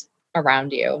sounds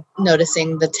around you,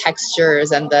 noticing the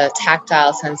textures and the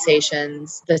tactile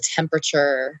sensations, the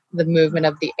temperature, the movement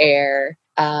of the air,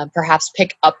 perhaps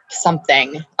pick up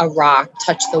something, a rock,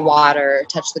 touch the water,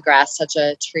 touch the grass, touch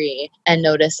a tree, and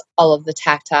notice all of the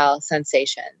tactile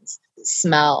sensations.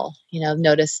 Smell,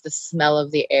 notice the smell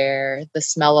of the air, the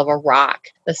smell of a rock,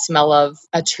 the smell of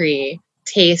a tree.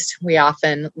 Taste, we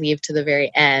often leave to the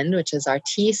very end, which is our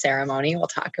tea ceremony. We'll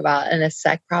talk about in a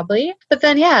sec probably. But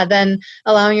then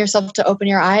allowing yourself to open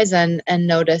your eyes and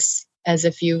notice as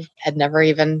if you had never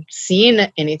even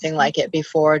seen anything like it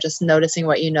before, just noticing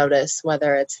what you notice,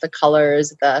 whether it's the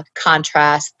colors, the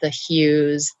contrast, the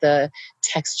hues, the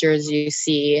textures you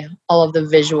see, all of the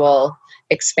visual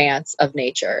expanse of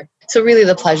nature. So really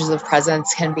the pleasures of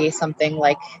presence can be something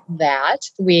like that.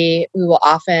 We will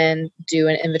often do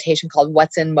an invitation called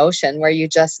What's in Motion, where you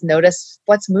just notice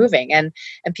what's moving. And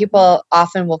people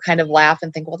often will kind of laugh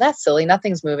and think, well, that's silly.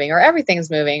 Nothing's moving or everything's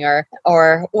moving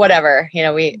or whatever.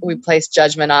 We place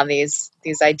judgment on these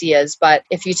ideas. But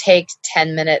if you take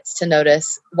 10 minutes to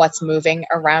notice what's moving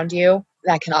around you,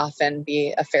 that can often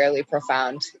be a fairly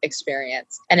profound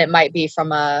experience. And it might be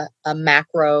from a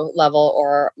macro level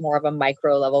or more of a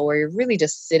micro level where you're really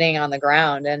just sitting on the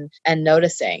ground and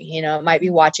noticing. It might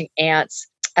be watching ants.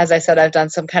 As I said, I've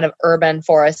done some kind of urban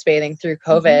forest bathing through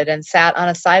COVID and sat on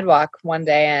a sidewalk one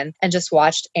day and just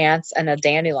watched ants and a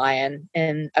dandelion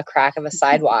in a crack of a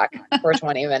sidewalk for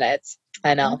 20 minutes.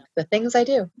 I know the things I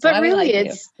do, but really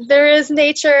there is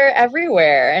nature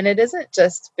everywhere, and it isn't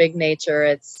just big nature.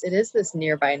 It is this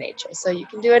nearby nature. So you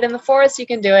can do it in the forest, you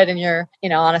can do it and you're,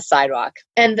 on a sidewalk.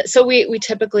 And so we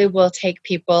typically will take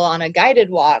people on a guided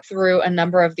walk through a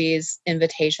number of these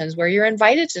invitations where you're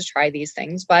invited to try these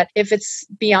things. But if it's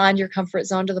beyond your comfort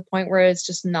zone to the point where it's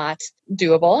just not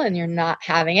doable and you're not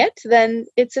having it, then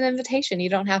it's an invitation. You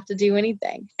don't have to do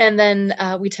anything. And then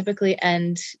we typically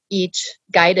end each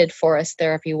guided forest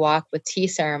therapy walk with tea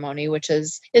ceremony, which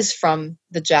is from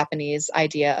the Japanese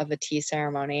idea of a tea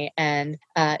ceremony. And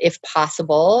if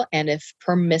possible, and if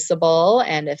permissible,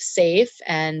 and if safe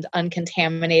and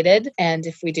uncontaminated, and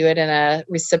if we do it in a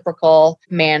reciprocal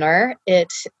manner,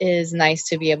 it is nice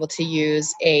to be able to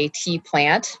use a tea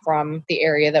plant from the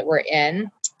area that we're in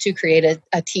to create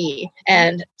a tea.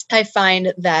 And I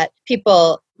find that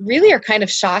people really are kind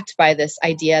of shocked by this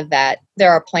idea that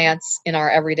there are plants in our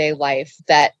everyday life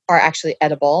that are actually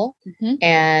edible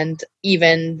and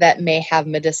even that may have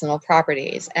medicinal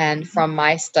properties. And from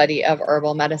my study of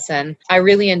herbal medicine, I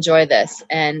really enjoy this.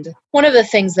 And one of the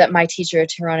things that my teacher,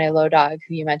 Tirone Lodog,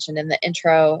 who you mentioned in the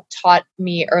intro, taught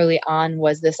me early on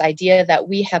was this idea that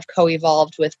we have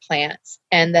co-evolved with plants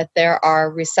and that there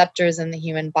are receptors in the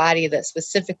human body that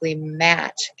specifically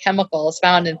match chemicals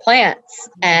found in plants.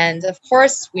 And of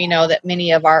course, we know that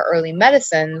many of our early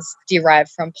medicines derive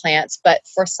from plants, but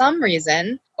for some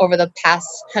reason, over the past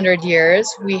 100 years,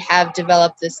 we have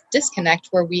developed this disconnect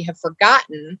where we have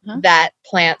forgotten that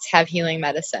plants have healing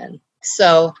medicine.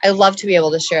 So I love to be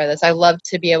able to share this. I love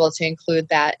to be able to include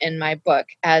that in my book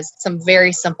as some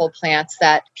very simple plants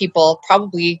that people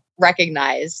probably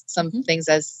recognize, some things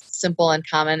as simple and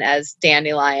common as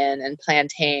dandelion and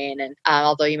plantain. And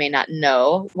although you may not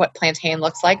know what plantain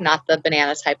looks like, not the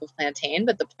banana type of plantain,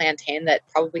 but the plantain that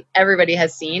probably everybody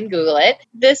has seen, Google it.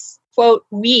 This quote,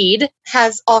 weed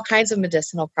has all kinds of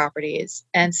medicinal properties.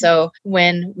 And so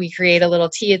when we create a little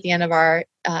tea at the end of our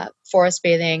forest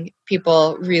bathing,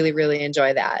 people really, really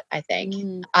enjoy that, I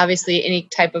think. Obviously, any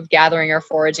type of gathering or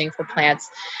foraging for plants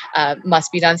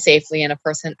must be done safely, and a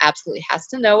person absolutely has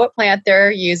to know what plant they're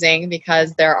using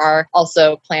because there are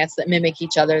also plants that mimic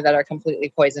each other that are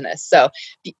completely poisonous. So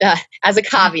as a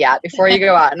caveat, before you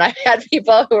go out, and I've had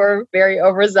people who are very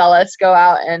overzealous go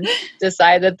out and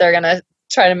decide that they're going to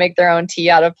try to make their own tea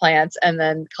out of plants and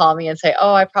then call me and say,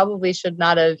 oh, I probably should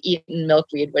not have eaten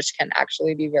milkweed, which can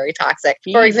actually be very toxic,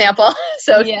 for example.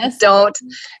 So don't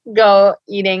go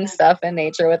eating stuff in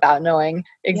nature without knowing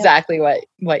exactly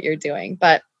what you're doing.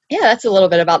 But yeah, that's a little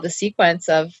bit about the sequence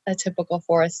of a typical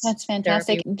forest. That's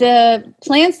fantastic. Therapy. The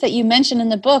plants that you mentioned in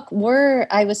the book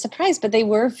I was surprised, but they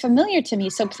were familiar to me.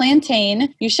 So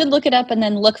plantain, you should look it up and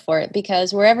then look for it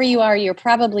because wherever you are, you're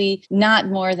probably not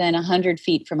more than 100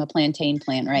 feet from a plantain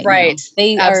plant right now.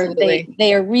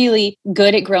 They are really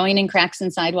good at growing in cracks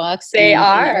and sidewalks. In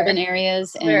urban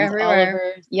areas. And they're everywhere. All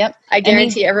over. Yep. I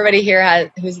guarantee everybody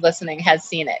here who's listening has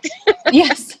seen it.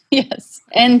 Yes. Yes.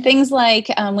 And things like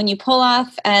when you pull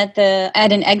off at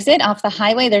an exit off the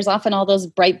highway, there's often all those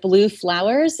bright blue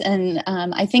flowers. And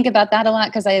I think about that a lot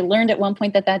because I learned at one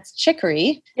point that that's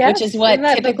chicory, Yes, which is what isn't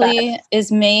that the typically best?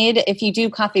 is made if you do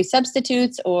coffee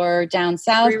substitutes or down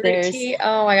south. Chicory root There's tea.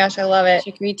 Oh my gosh, I love it.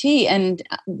 chicory tea. And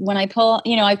when I pull,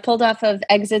 I've pulled off of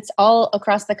exits all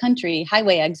across the country,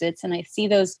 highway exits, and I see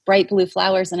those bright blue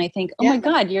flowers and I think, oh my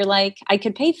God, you're like, I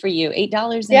could pay for you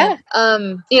 $8. Yeah.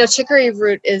 Chicory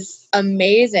root is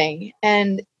amazing,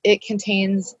 and it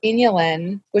contains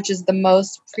inulin, which is the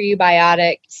most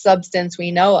prebiotic substance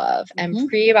we know of. And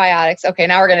prebiotics, okay,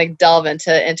 now we're going to delve into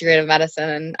integrative medicine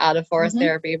and out of forest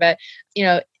therapy, but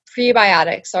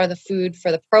prebiotics are the food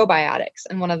for the probiotics.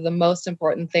 And one of the most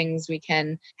important things we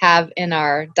can have in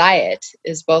our diet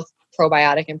is both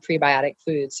probiotic and prebiotic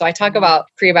foods. So I talk about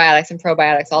prebiotics and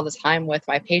probiotics all the time with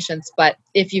my patients, but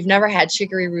if you've never had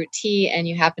chicory root tea and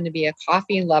you happen to be a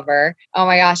coffee lover, oh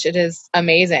my gosh, it is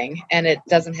amazing. And it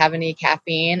doesn't have any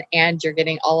caffeine and you're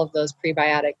getting all of those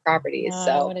prebiotic properties.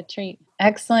 So what a treat.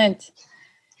 Excellent.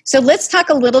 So let's talk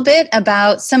a little bit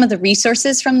about some of the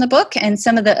resources from the book and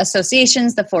some of the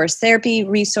associations, the forest therapy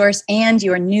resource, and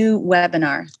your new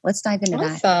webinar. Let's dive into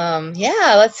that. Awesome.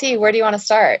 Yeah, let's see. Where do you want to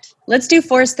start? Let's do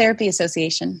Forest Therapy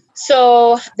Association.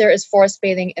 So there is Forest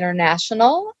Bathing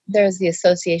International. There's the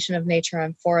Association of Nature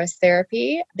and Forest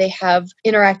Therapy. They have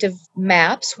interactive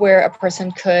maps where a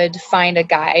person could find a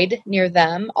guide near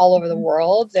them all over the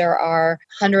world. There are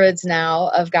hundreds now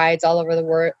of guides all over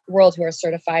the world who are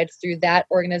certified through that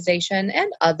organization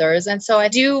and others. And so I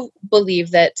do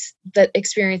believe that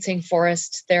experiencing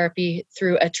forest therapy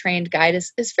through a trained guide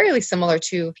is fairly similar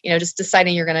to, just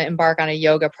deciding you're going to embark on a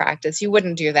yoga practice. You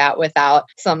wouldn't do that without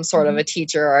some sort of a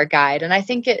teacher or a guide. And I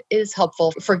think it is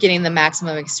helpful for getting the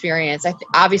maximum experience.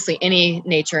 Obviously, any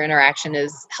nature interaction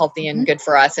is healthy and good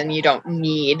for us, and you don't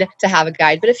need to have a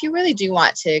guide. But if you really do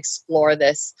want to explore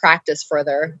this practice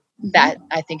further, that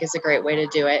I think is a great way to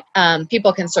do it.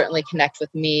 People can certainly connect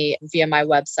with me via my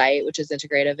website, which is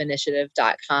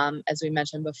integrativeinitiative.com. As we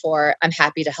mentioned before, I'm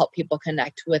happy to help people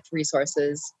connect with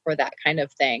resources for that kind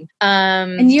of thing.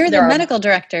 And you're the medical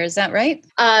director, is that right?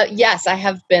 Yes, I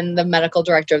have been the medical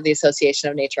director of the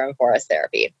Association of Nature and Forest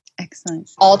Therapy.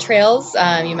 Excellent.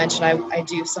 AllTrails, you mentioned I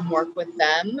do some work with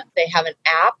them. They have an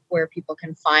app where people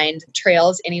can find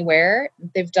trails anywhere.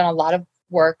 They've done a lot of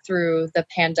work through the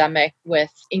pandemic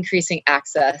with increasing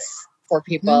access for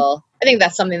people. I think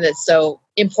that's something that's so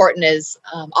important is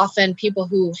often people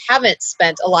who haven't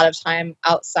spent a lot of time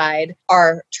outside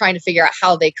are trying to figure out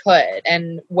how they could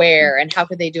and where and how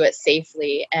could they do it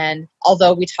safely. And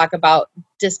although we talk about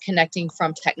disconnecting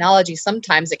from technology,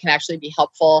 sometimes it can actually be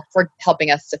helpful for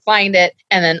helping us to find it.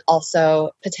 And then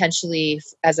also potentially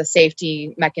as a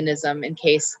safety mechanism in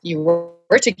case you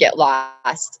were to get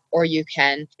lost, or you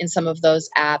can, in some of those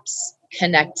apps,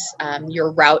 connect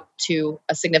your route to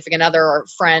a significant other or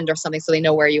friend or something so they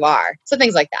know where you are. So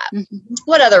things like that.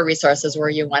 What other resources were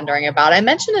you wondering about? I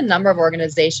mentioned a number of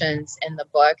organizations in the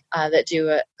book that do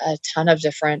a ton of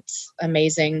different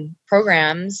amazing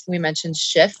programs. We mentioned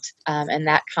Shift and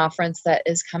that conference that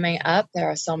is coming up. There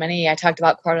are so many. I talked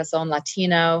about Corazon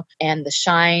Latino and the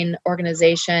Shine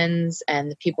organizations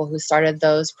and the people who started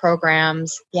those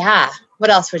programs. Yeah. What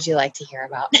else would you like to hear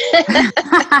about?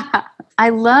 I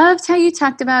loved how you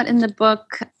talked about in the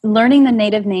book learning the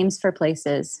native names for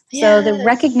places. Yes. So the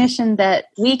recognition that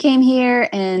we came here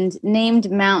and named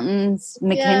mountains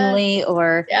McKinley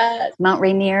or Mount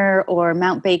Rainier or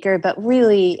Mount Baker, but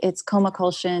really it's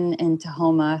Comacolshan and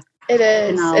Tahoma. It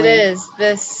is. Denali. It is.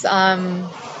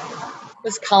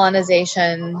 This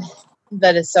colonization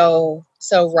that is so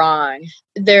wrong.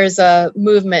 There's a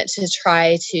movement to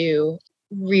try to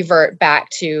revert back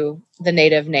to the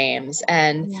native names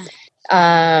and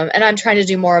I'm trying to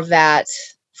do more of that,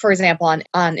 for example, on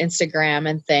Instagram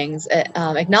and things,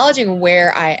 acknowledging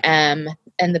where I am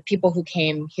and the people who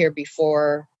came here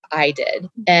before I did,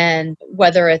 and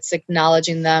whether it's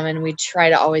acknowledging them, and we try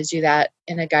to always do that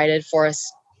in a guided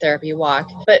forest therapy walk.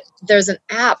 But there's an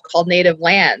app called Native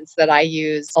Lands that I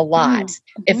use a lot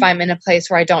if I'm in a place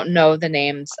where I don't know the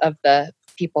names of the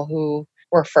people who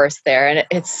were first there. And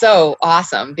it's so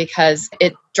awesome because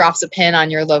it drops a pin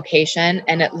on your location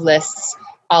and it lists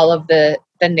all of the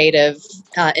native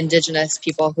indigenous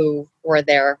people who were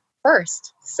there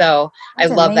first. So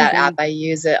that's I love amazing. That app. I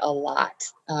use it a lot.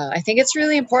 I think it's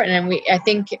really important. And I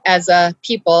think as a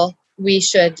people, we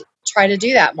should try to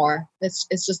do that more. It's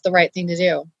just the right thing to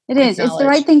do. It is. It's the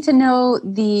right thing to know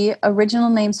the original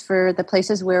names for the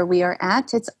places where we are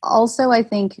at. It's also, I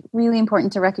think, really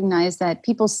important to recognize that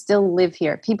people still live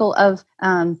here. People of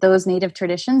those native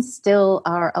traditions still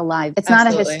are alive. It's not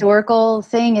a historical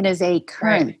thing. It is a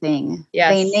current thing.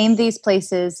 Yes. They named these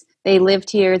places. They lived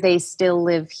here. They still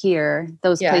live here.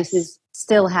 Those places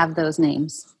still have those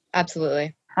names.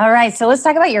 Absolutely. All right, so let's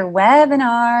talk about your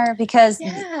webinar because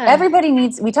everybody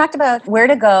needs, we talked about where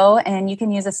to go and you can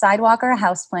use a sidewalk or a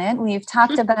houseplant. We've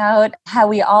talked about how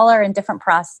we all are in different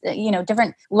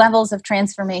different levels of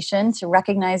transformation to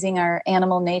recognizing our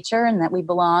animal nature and that we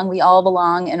all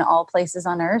belong in all places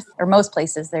on earth, or most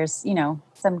places. There's,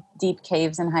 some deep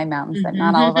caves and high mountains that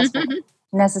not all of us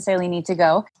necessarily need to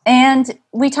go. And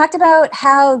we talked about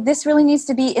how this really needs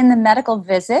to be in the medical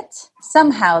visit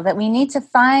somehow, that we need to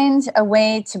find a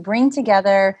way to bring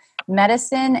together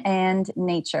medicine and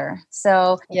nature.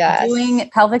 So doing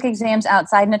pelvic exams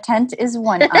outside in a tent is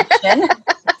one option.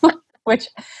 Which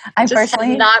I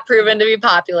personally not proven to be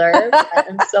popular.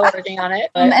 I'm still working on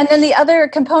it. And then the other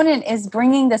component is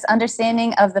bringing this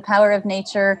understanding of the power of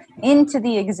nature into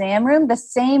the exam room, the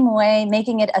same way,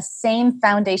 making it a same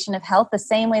foundation of health, the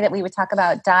same way that we would talk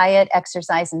about diet,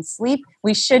 exercise, and sleep.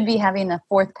 We should be having the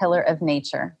fourth pillar of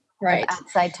nature. Right.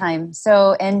 Outside time.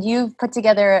 So, and you've put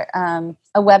together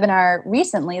a webinar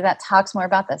recently that talks more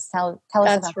about this. Tell us about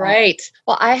that. That's right.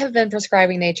 Well, I have been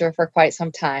prescribing nature for quite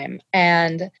some time.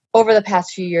 And over the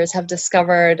past few years have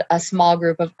discovered a small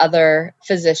group of other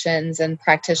physicians and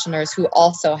practitioners who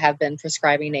also have been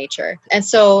prescribing nature. And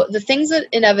so the things that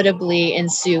inevitably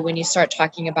ensue when you start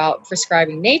talking about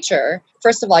prescribing nature,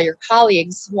 first of all, your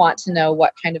colleagues want to know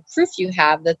what kind of proof you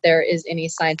have that there is any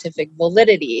scientific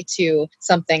validity to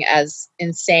something as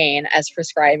insane as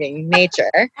prescribing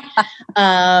nature.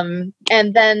 And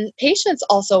then patients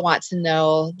also want to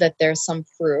know that there's some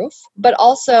proof, but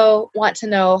also want to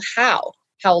know how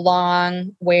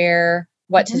long, where,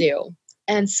 what to do.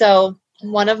 And so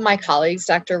one of my colleagues,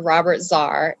 Dr. Robert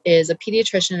Zarr, is a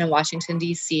pediatrician in Washington,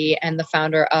 D.C., and the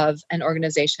founder of an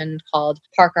organization called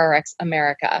ParkRx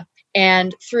America.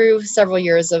 And through several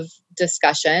years of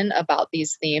discussion about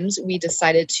these themes, we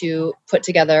decided to put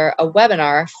together a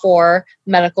webinar for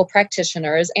medical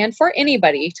practitioners and for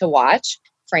anybody to watch,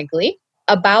 frankly,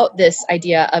 about this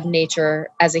idea of nature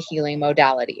as a healing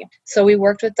modality. So we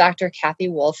worked with Dr. Kathy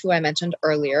Wolf, who I mentioned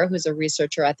earlier, who's a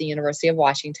researcher at the University of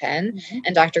Washington,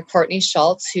 and Dr. Courtney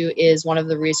Schultz, who is one of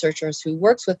the researchers who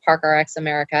works with ParkRx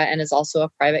America and is also a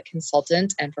private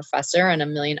consultant and professor and a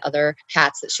million other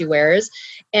hats that she wears.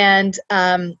 And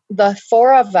the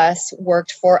four of us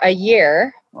worked for a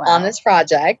year on this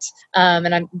project,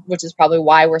 which is probably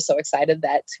why we're so excited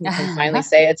that we can finally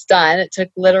say it's done. It took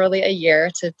literally a year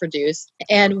to produce,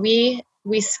 and we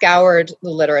scoured the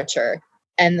literature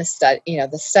and the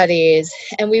studies,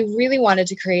 and we really wanted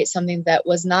to create something that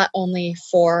was not only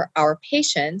for our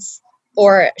patients,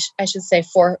 or I should say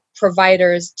for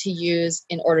providers to use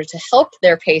in order to help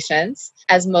their patients,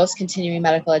 as most continuing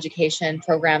medical education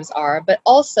programs are, but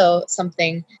also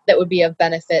something that would be of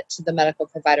benefit to the medical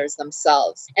providers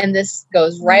themselves. And this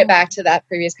goes right back to that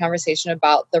previous conversation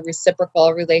about the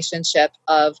reciprocal relationship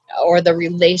or the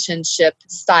relationship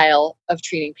style of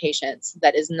treating patients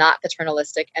that is not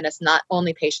paternalistic, and it's not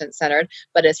only patient-centered,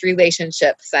 but it's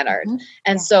relationship-centered.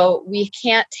 And so we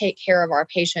can't take care of our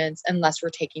patients unless we're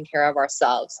taking care of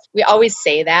ourselves. We always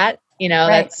say that.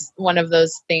 That's one of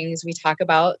those things we talk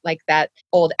about, like that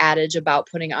old adage about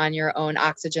putting on your own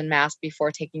oxygen mask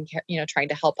before taking care, trying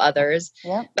to help others.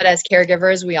 Yep. But as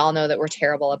caregivers, we all know that we're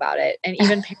terrible about it. And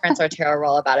even parents are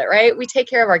terrible about it, right? We take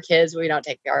care of our kids, but we don't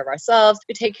take care of ourselves.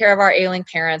 We take care of our ailing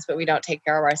parents, but we don't take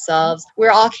care of ourselves.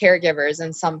 We're all caregivers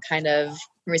in some kind of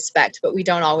respect, but we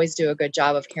don't always do a good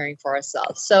job of caring for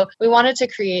ourselves. So we wanted to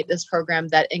create this program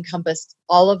that encompassed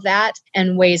all of that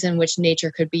and ways in which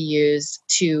nature could be used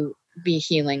to be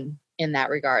healing in that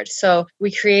regard. So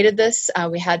we created this.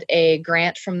 We had a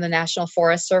grant from the National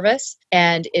Forest Service,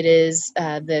 and it is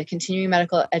the continuing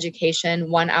medical education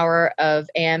 1 hour of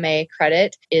AMA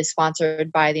credit is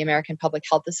sponsored by the American Public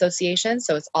Health Association.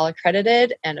 So it's all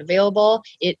accredited and available.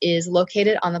 It is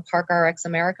located on the ParkRx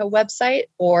America website,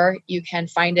 or you can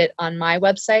find it on my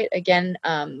website, again,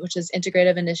 which is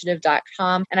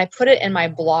integrativeinitiative.com. And I put it in my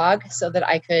blog so that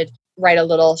I could write a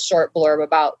little short blurb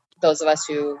about those of us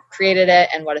who created it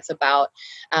and what it's about.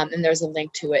 And there's a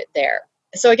link to it there.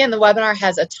 So again, the webinar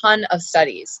has a ton of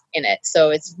studies in it.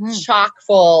 So it's chock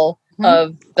full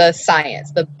of the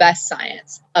science, the best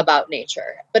science about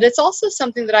nature. But it's also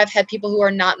something that I've had people who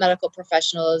are not medical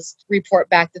professionals report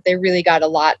back that they really got a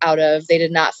lot out of. They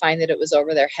did not find that it was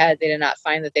over their head. They did not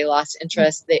find that they lost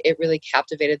interest. It really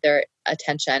captivated their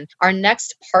attention. Our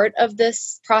next part of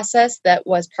this process that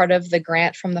was part of the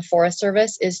grant from the Forest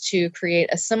Service is to create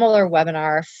a similar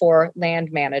webinar for land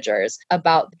managers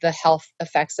about the health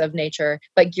effects of nature,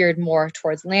 but geared more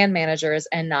towards land managers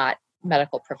and not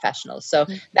medical professionals. So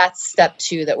that's step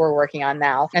 2 that we're working on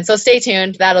now. And so stay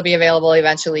tuned. That'll be available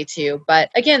eventually too.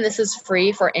 But again, this is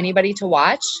free for anybody to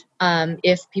watch.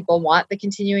 If people want the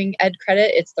continuing ed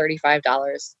credit, it's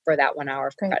 $35 for that 1 hour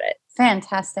of credit.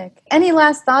 Fantastic. Any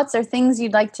last thoughts or things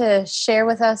you'd like to share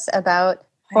with us about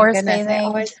forest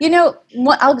bathing?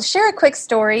 I'll share a quick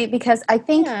story because I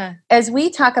think as we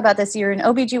talk about this, you're an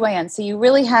OBGYN, so you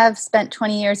really have spent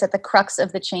 20 years at the crux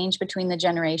of the change between the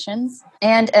generations.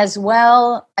 And as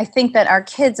well, I think that our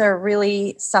kids are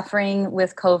really suffering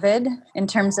with COVID in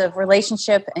terms of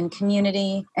relationship and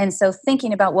community. And so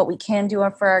thinking about what we can do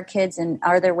for our kids and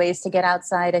are there ways to get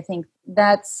outside, I think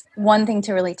that's one thing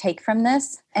to really take from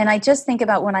this. And I just think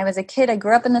about when I was a kid, I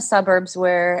grew up in the suburbs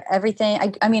where everything,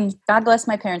 I mean, God bless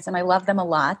my parents and I love them a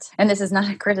lot. And this is not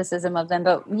a criticism of them,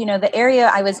 but the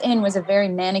area I was in was a very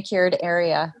manicured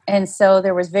area. And so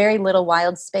there was very little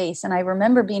wild space. And I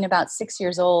remember being about 6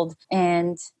 years old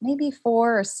and maybe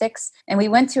 4 or 6. And we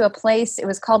went to a place, it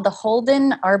was called the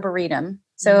Holden Arboretum.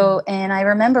 So, and I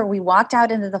remember we walked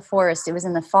out into the forest. It was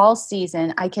in the fall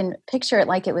season. I can picture it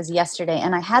like it was yesterday.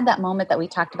 And I had that moment that we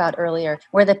talked about earlier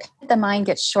where the mind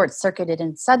gets short-circuited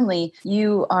and suddenly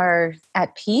you are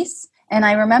at peace. And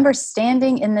I remember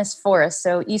standing in this forest,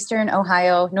 so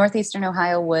northeastern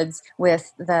Ohio woods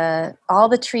with all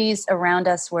the trees around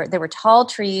us there were tall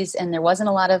trees and there wasn't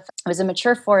it was a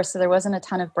mature forest, so there wasn't a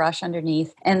ton of brush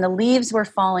underneath. And the leaves were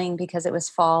falling because it was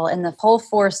fall and the whole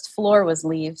forest floor was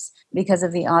leaves because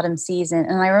of the autumn season.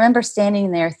 And I remember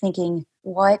standing there thinking,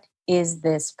 what is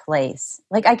this place?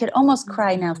 Like I could almost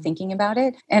cry now thinking about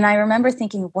it. And I remember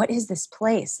thinking, what is this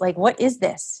place? Like, what is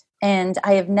this? And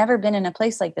I have never been in a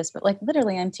place like this, but like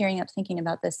literally I'm tearing up thinking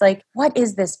about this. Like, what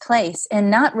is this place?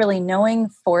 And not really knowing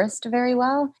forest very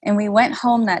well. And we went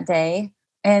home that day.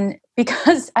 And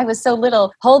because I was so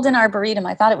little, Holden Arboretum,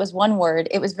 I thought it was one word.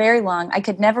 It was very long. I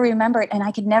could never remember it. And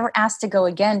I could never ask to go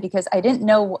again because I didn't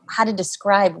know how to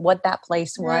describe what that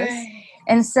place was. Right.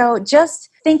 And so just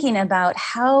thinking about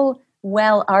how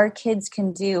well our kids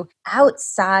can do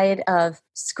outside of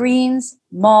screens,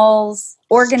 malls,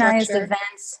 organized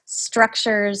events,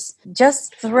 structures,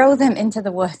 just throw them into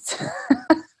the woods.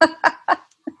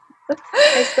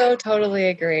 I so totally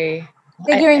agree.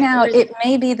 Figuring out it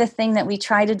may be the thing that we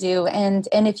try to do. And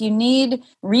if you need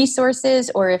resources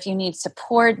or if you need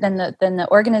support, then the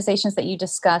organizations that you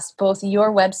discussed, both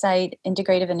your website,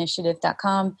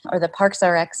 integrativeinitiative.com or the Parks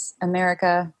RX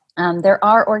America, there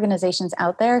are organizations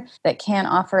out there that can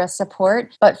offer us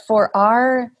support. But for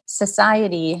our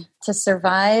society to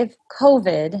survive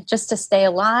COVID, just to stay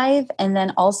alive and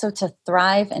then also to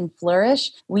thrive and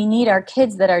flourish, we need our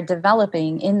kids that are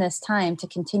developing in this time to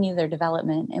continue their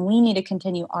development. And we need to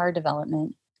continue our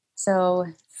development. So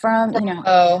from,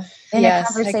 a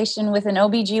conversation with an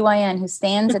OBGYN who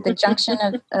stands at the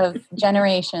junction of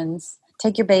generations,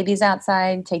 take your babies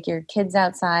outside, take your kids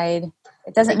outside.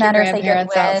 It doesn't matter if they get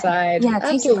wet. Outside. Yeah,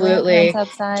 absolutely.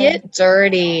 Outside. Get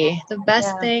dirty. The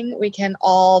best thing we can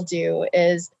all do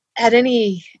is, at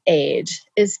any age,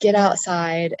 is get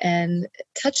outside and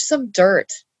touch some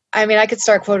dirt. I mean, I could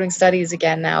start quoting studies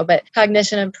again now, but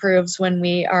cognition improves when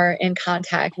we are in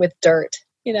contact with dirt.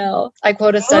 I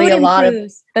quote a study a lot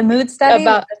of the mood study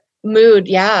about mood.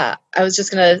 Yeah. I was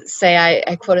just going to say,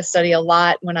 I quote a study a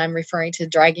lot when I'm referring to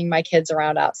dragging my kids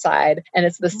around outside. And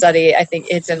it's the study, I think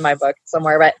it's in my book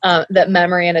somewhere, but that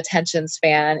memory and attention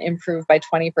span improved by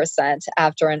 20%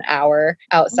 after an hour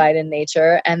outside in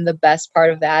nature. And the best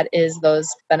part of that is those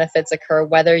benefits occur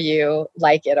whether you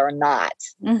like it or not.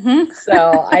 Mm-hmm.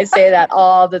 So I say that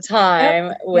all the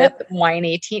time with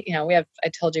whiny I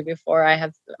told you before,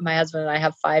 my husband and I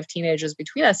have 5 teenagers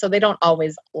between us. So they don't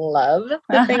always love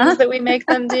the things that we make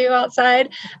them do outside,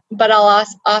 but I'll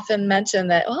often mention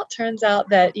that, it turns out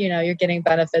that, you're getting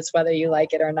benefits whether you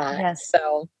like it or not. Yes.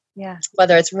 So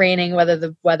whether it's raining, whether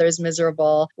the weather's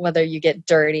miserable, whether you get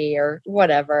dirty or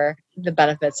whatever, the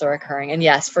benefits are occurring. And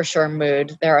yes, for sure,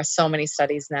 mood. There are so many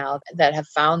studies now that have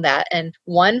found that. And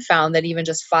one found that even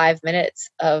just 5 minutes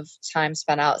of time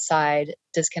spent outside,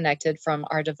 disconnected from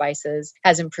our devices,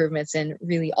 has improvements in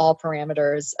really all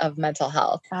parameters of mental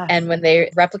health. And when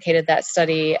they replicated that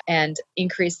study and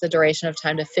increased the duration of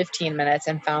time to 15 minutes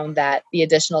and found that the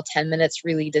additional 10 minutes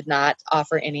really did not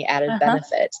offer any added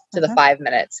benefit to the 5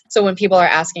 minutes. So when people are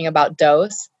asking about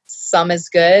dose, some is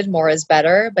good, more is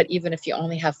better. But even if you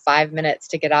only have 5 minutes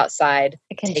to get outside,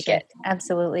 take it.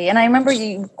 Absolutely. And I remember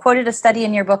you quoted a study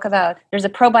in your book about there's a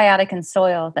probiotic in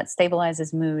soil that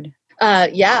stabilizes mood.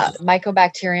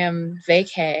 Mycobacterium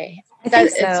vaccae.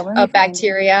 It's a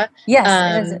bacteria.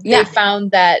 Yes. They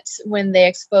found that when they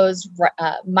exposed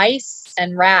mice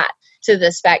and rat to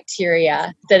this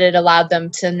bacteria, that it allowed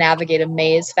them to navigate a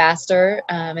maze faster.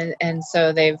 And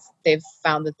so they've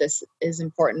found that this is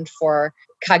important for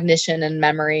cognition and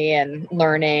memory and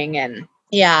learning. And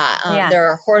there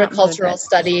are horticultural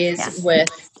studies with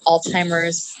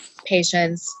Alzheimer's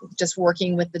patients just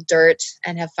working with the dirt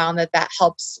and have found that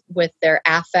helps with their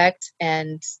affect,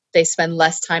 and they spend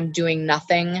less time doing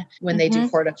nothing when they do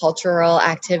horticultural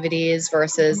activities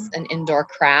versus an indoor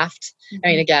craft. I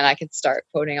mean, again, I could start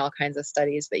quoting all kinds of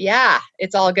studies, but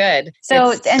it's all good.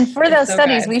 So, and for those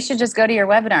studies, we should just go to your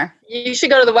webinar. You should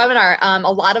go to the webinar.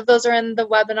 A lot of those are in the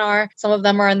webinar. Some of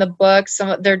them are in the book.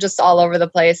 They're just all over the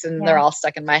place, and they're all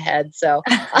stuck in my head. So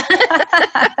they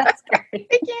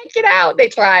can't get out. They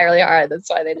try really hard. That's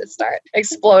why they just start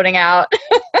exploding out.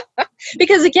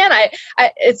 Because again,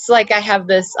 it's like I have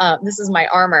this. This is my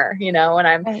armor, when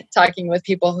I'm talking with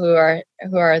people who are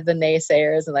the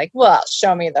naysayers and like, well,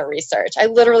 show me the research. I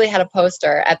literally had a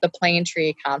poster at the Plane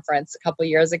Tree conference a couple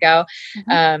years ago.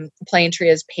 Plane Tree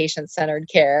is patient-centered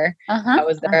care. That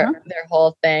was their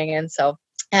whole thing, and so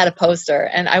I had a poster,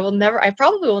 and I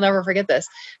probably will never forget this.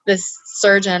 This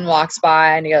surgeon walks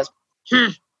by and he goes,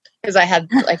 because I had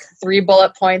like 3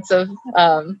 bullet points of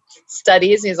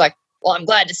studies, and he's like, well, I'm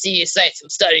glad to see you cite some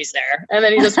studies there. And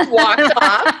then he just walked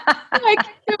off. Like,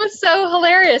 it was so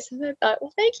hilarious. And I thought,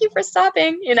 well, thank you for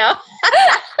stopping,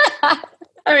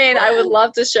 I mean, I would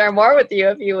love to share more with you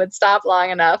if you would stop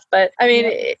long enough. But I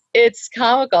mean, it's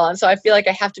comical. And so I feel like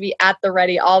I have to be at the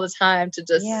ready all the time to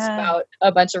just spout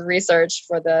a bunch of research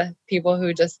for the people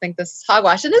who just think this is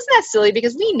hogwash. And isn't that silly?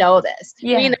 Because we know this.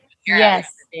 We know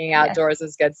being outdoors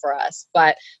is good for us.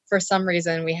 But for some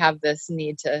reason, we have this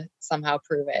need to somehow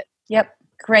prove it. Yep.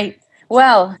 Great.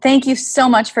 Well, thank you so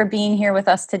much for being here with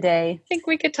us today. I think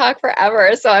we could talk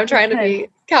forever. So I'm trying to be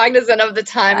cognizant of the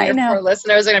time. Your poor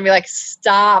listeners are going to be like,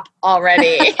 stop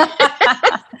already.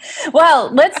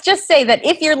 Well, let's just say that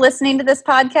if you're listening to this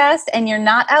podcast and you're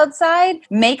not outside,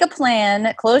 make a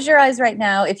plan. Close your eyes right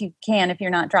now if you can, if you're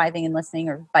not driving and listening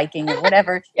or biking or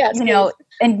whatever,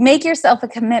 and make yourself a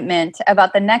commitment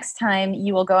about the next time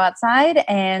you will go outside.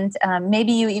 And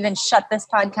maybe you even shut this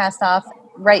podcast off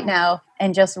right now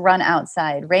and just run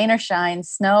outside, rain or shine,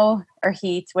 snow or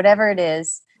heat, whatever it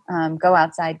is. Go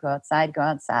outside, go outside, go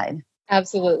outside.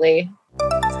 Absolutely.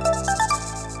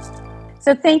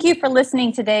 So thank you for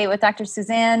listening today with Dr.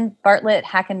 Suzanne Bartlett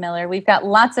Hackenmiller. We've got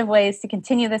lots of ways to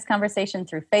continue this conversation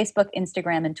through Facebook,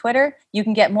 Instagram, and Twitter. You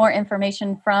can get more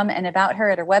information from and about her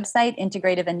at her website,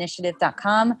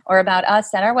 integrativeinitiative.com, or about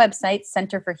us at our website,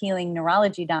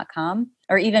 centerforhealingneurology.com.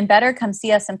 Or even better, come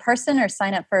see us in person or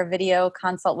sign up for a video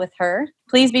consult with her.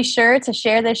 Please be sure to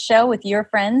share this show with your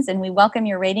friends, and we welcome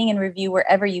your rating and review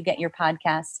wherever you get your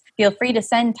podcasts. Feel free to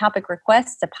send topic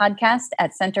requests to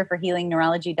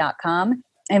podcast@centerforhealingneurology.com.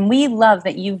 And we love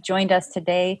that you've joined us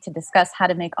today to discuss how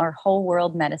to make our whole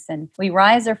world medicine. We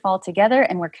rise or fall together,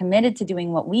 and we're committed to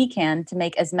doing what we can to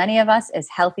make as many of us as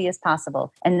healthy as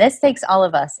possible. And this takes all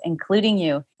of us, including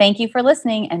you. Thank you for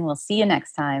listening, and we'll see you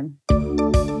next time.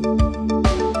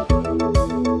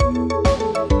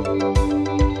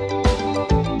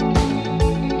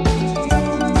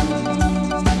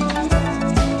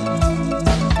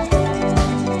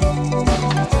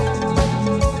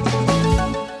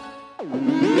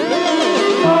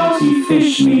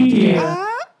 Fish Media.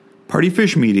 Party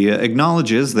Fish Media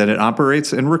acknowledges that it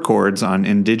operates and records on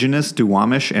indigenous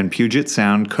Duwamish and Puget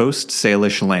Sound Coast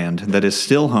Salish land that is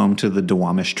still home to the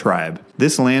Duwamish tribe.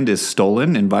 This land is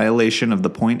stolen in violation of the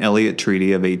Point Elliott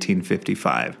Treaty of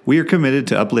 1855. We are committed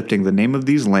to uplifting the name of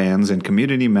these lands and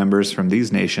community members from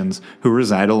these nations who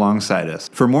reside alongside us.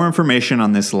 For more information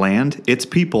on this land, its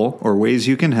people, or ways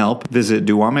you can help, visit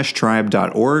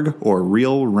duwamishtribe.org or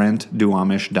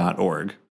realrentduwamish.org.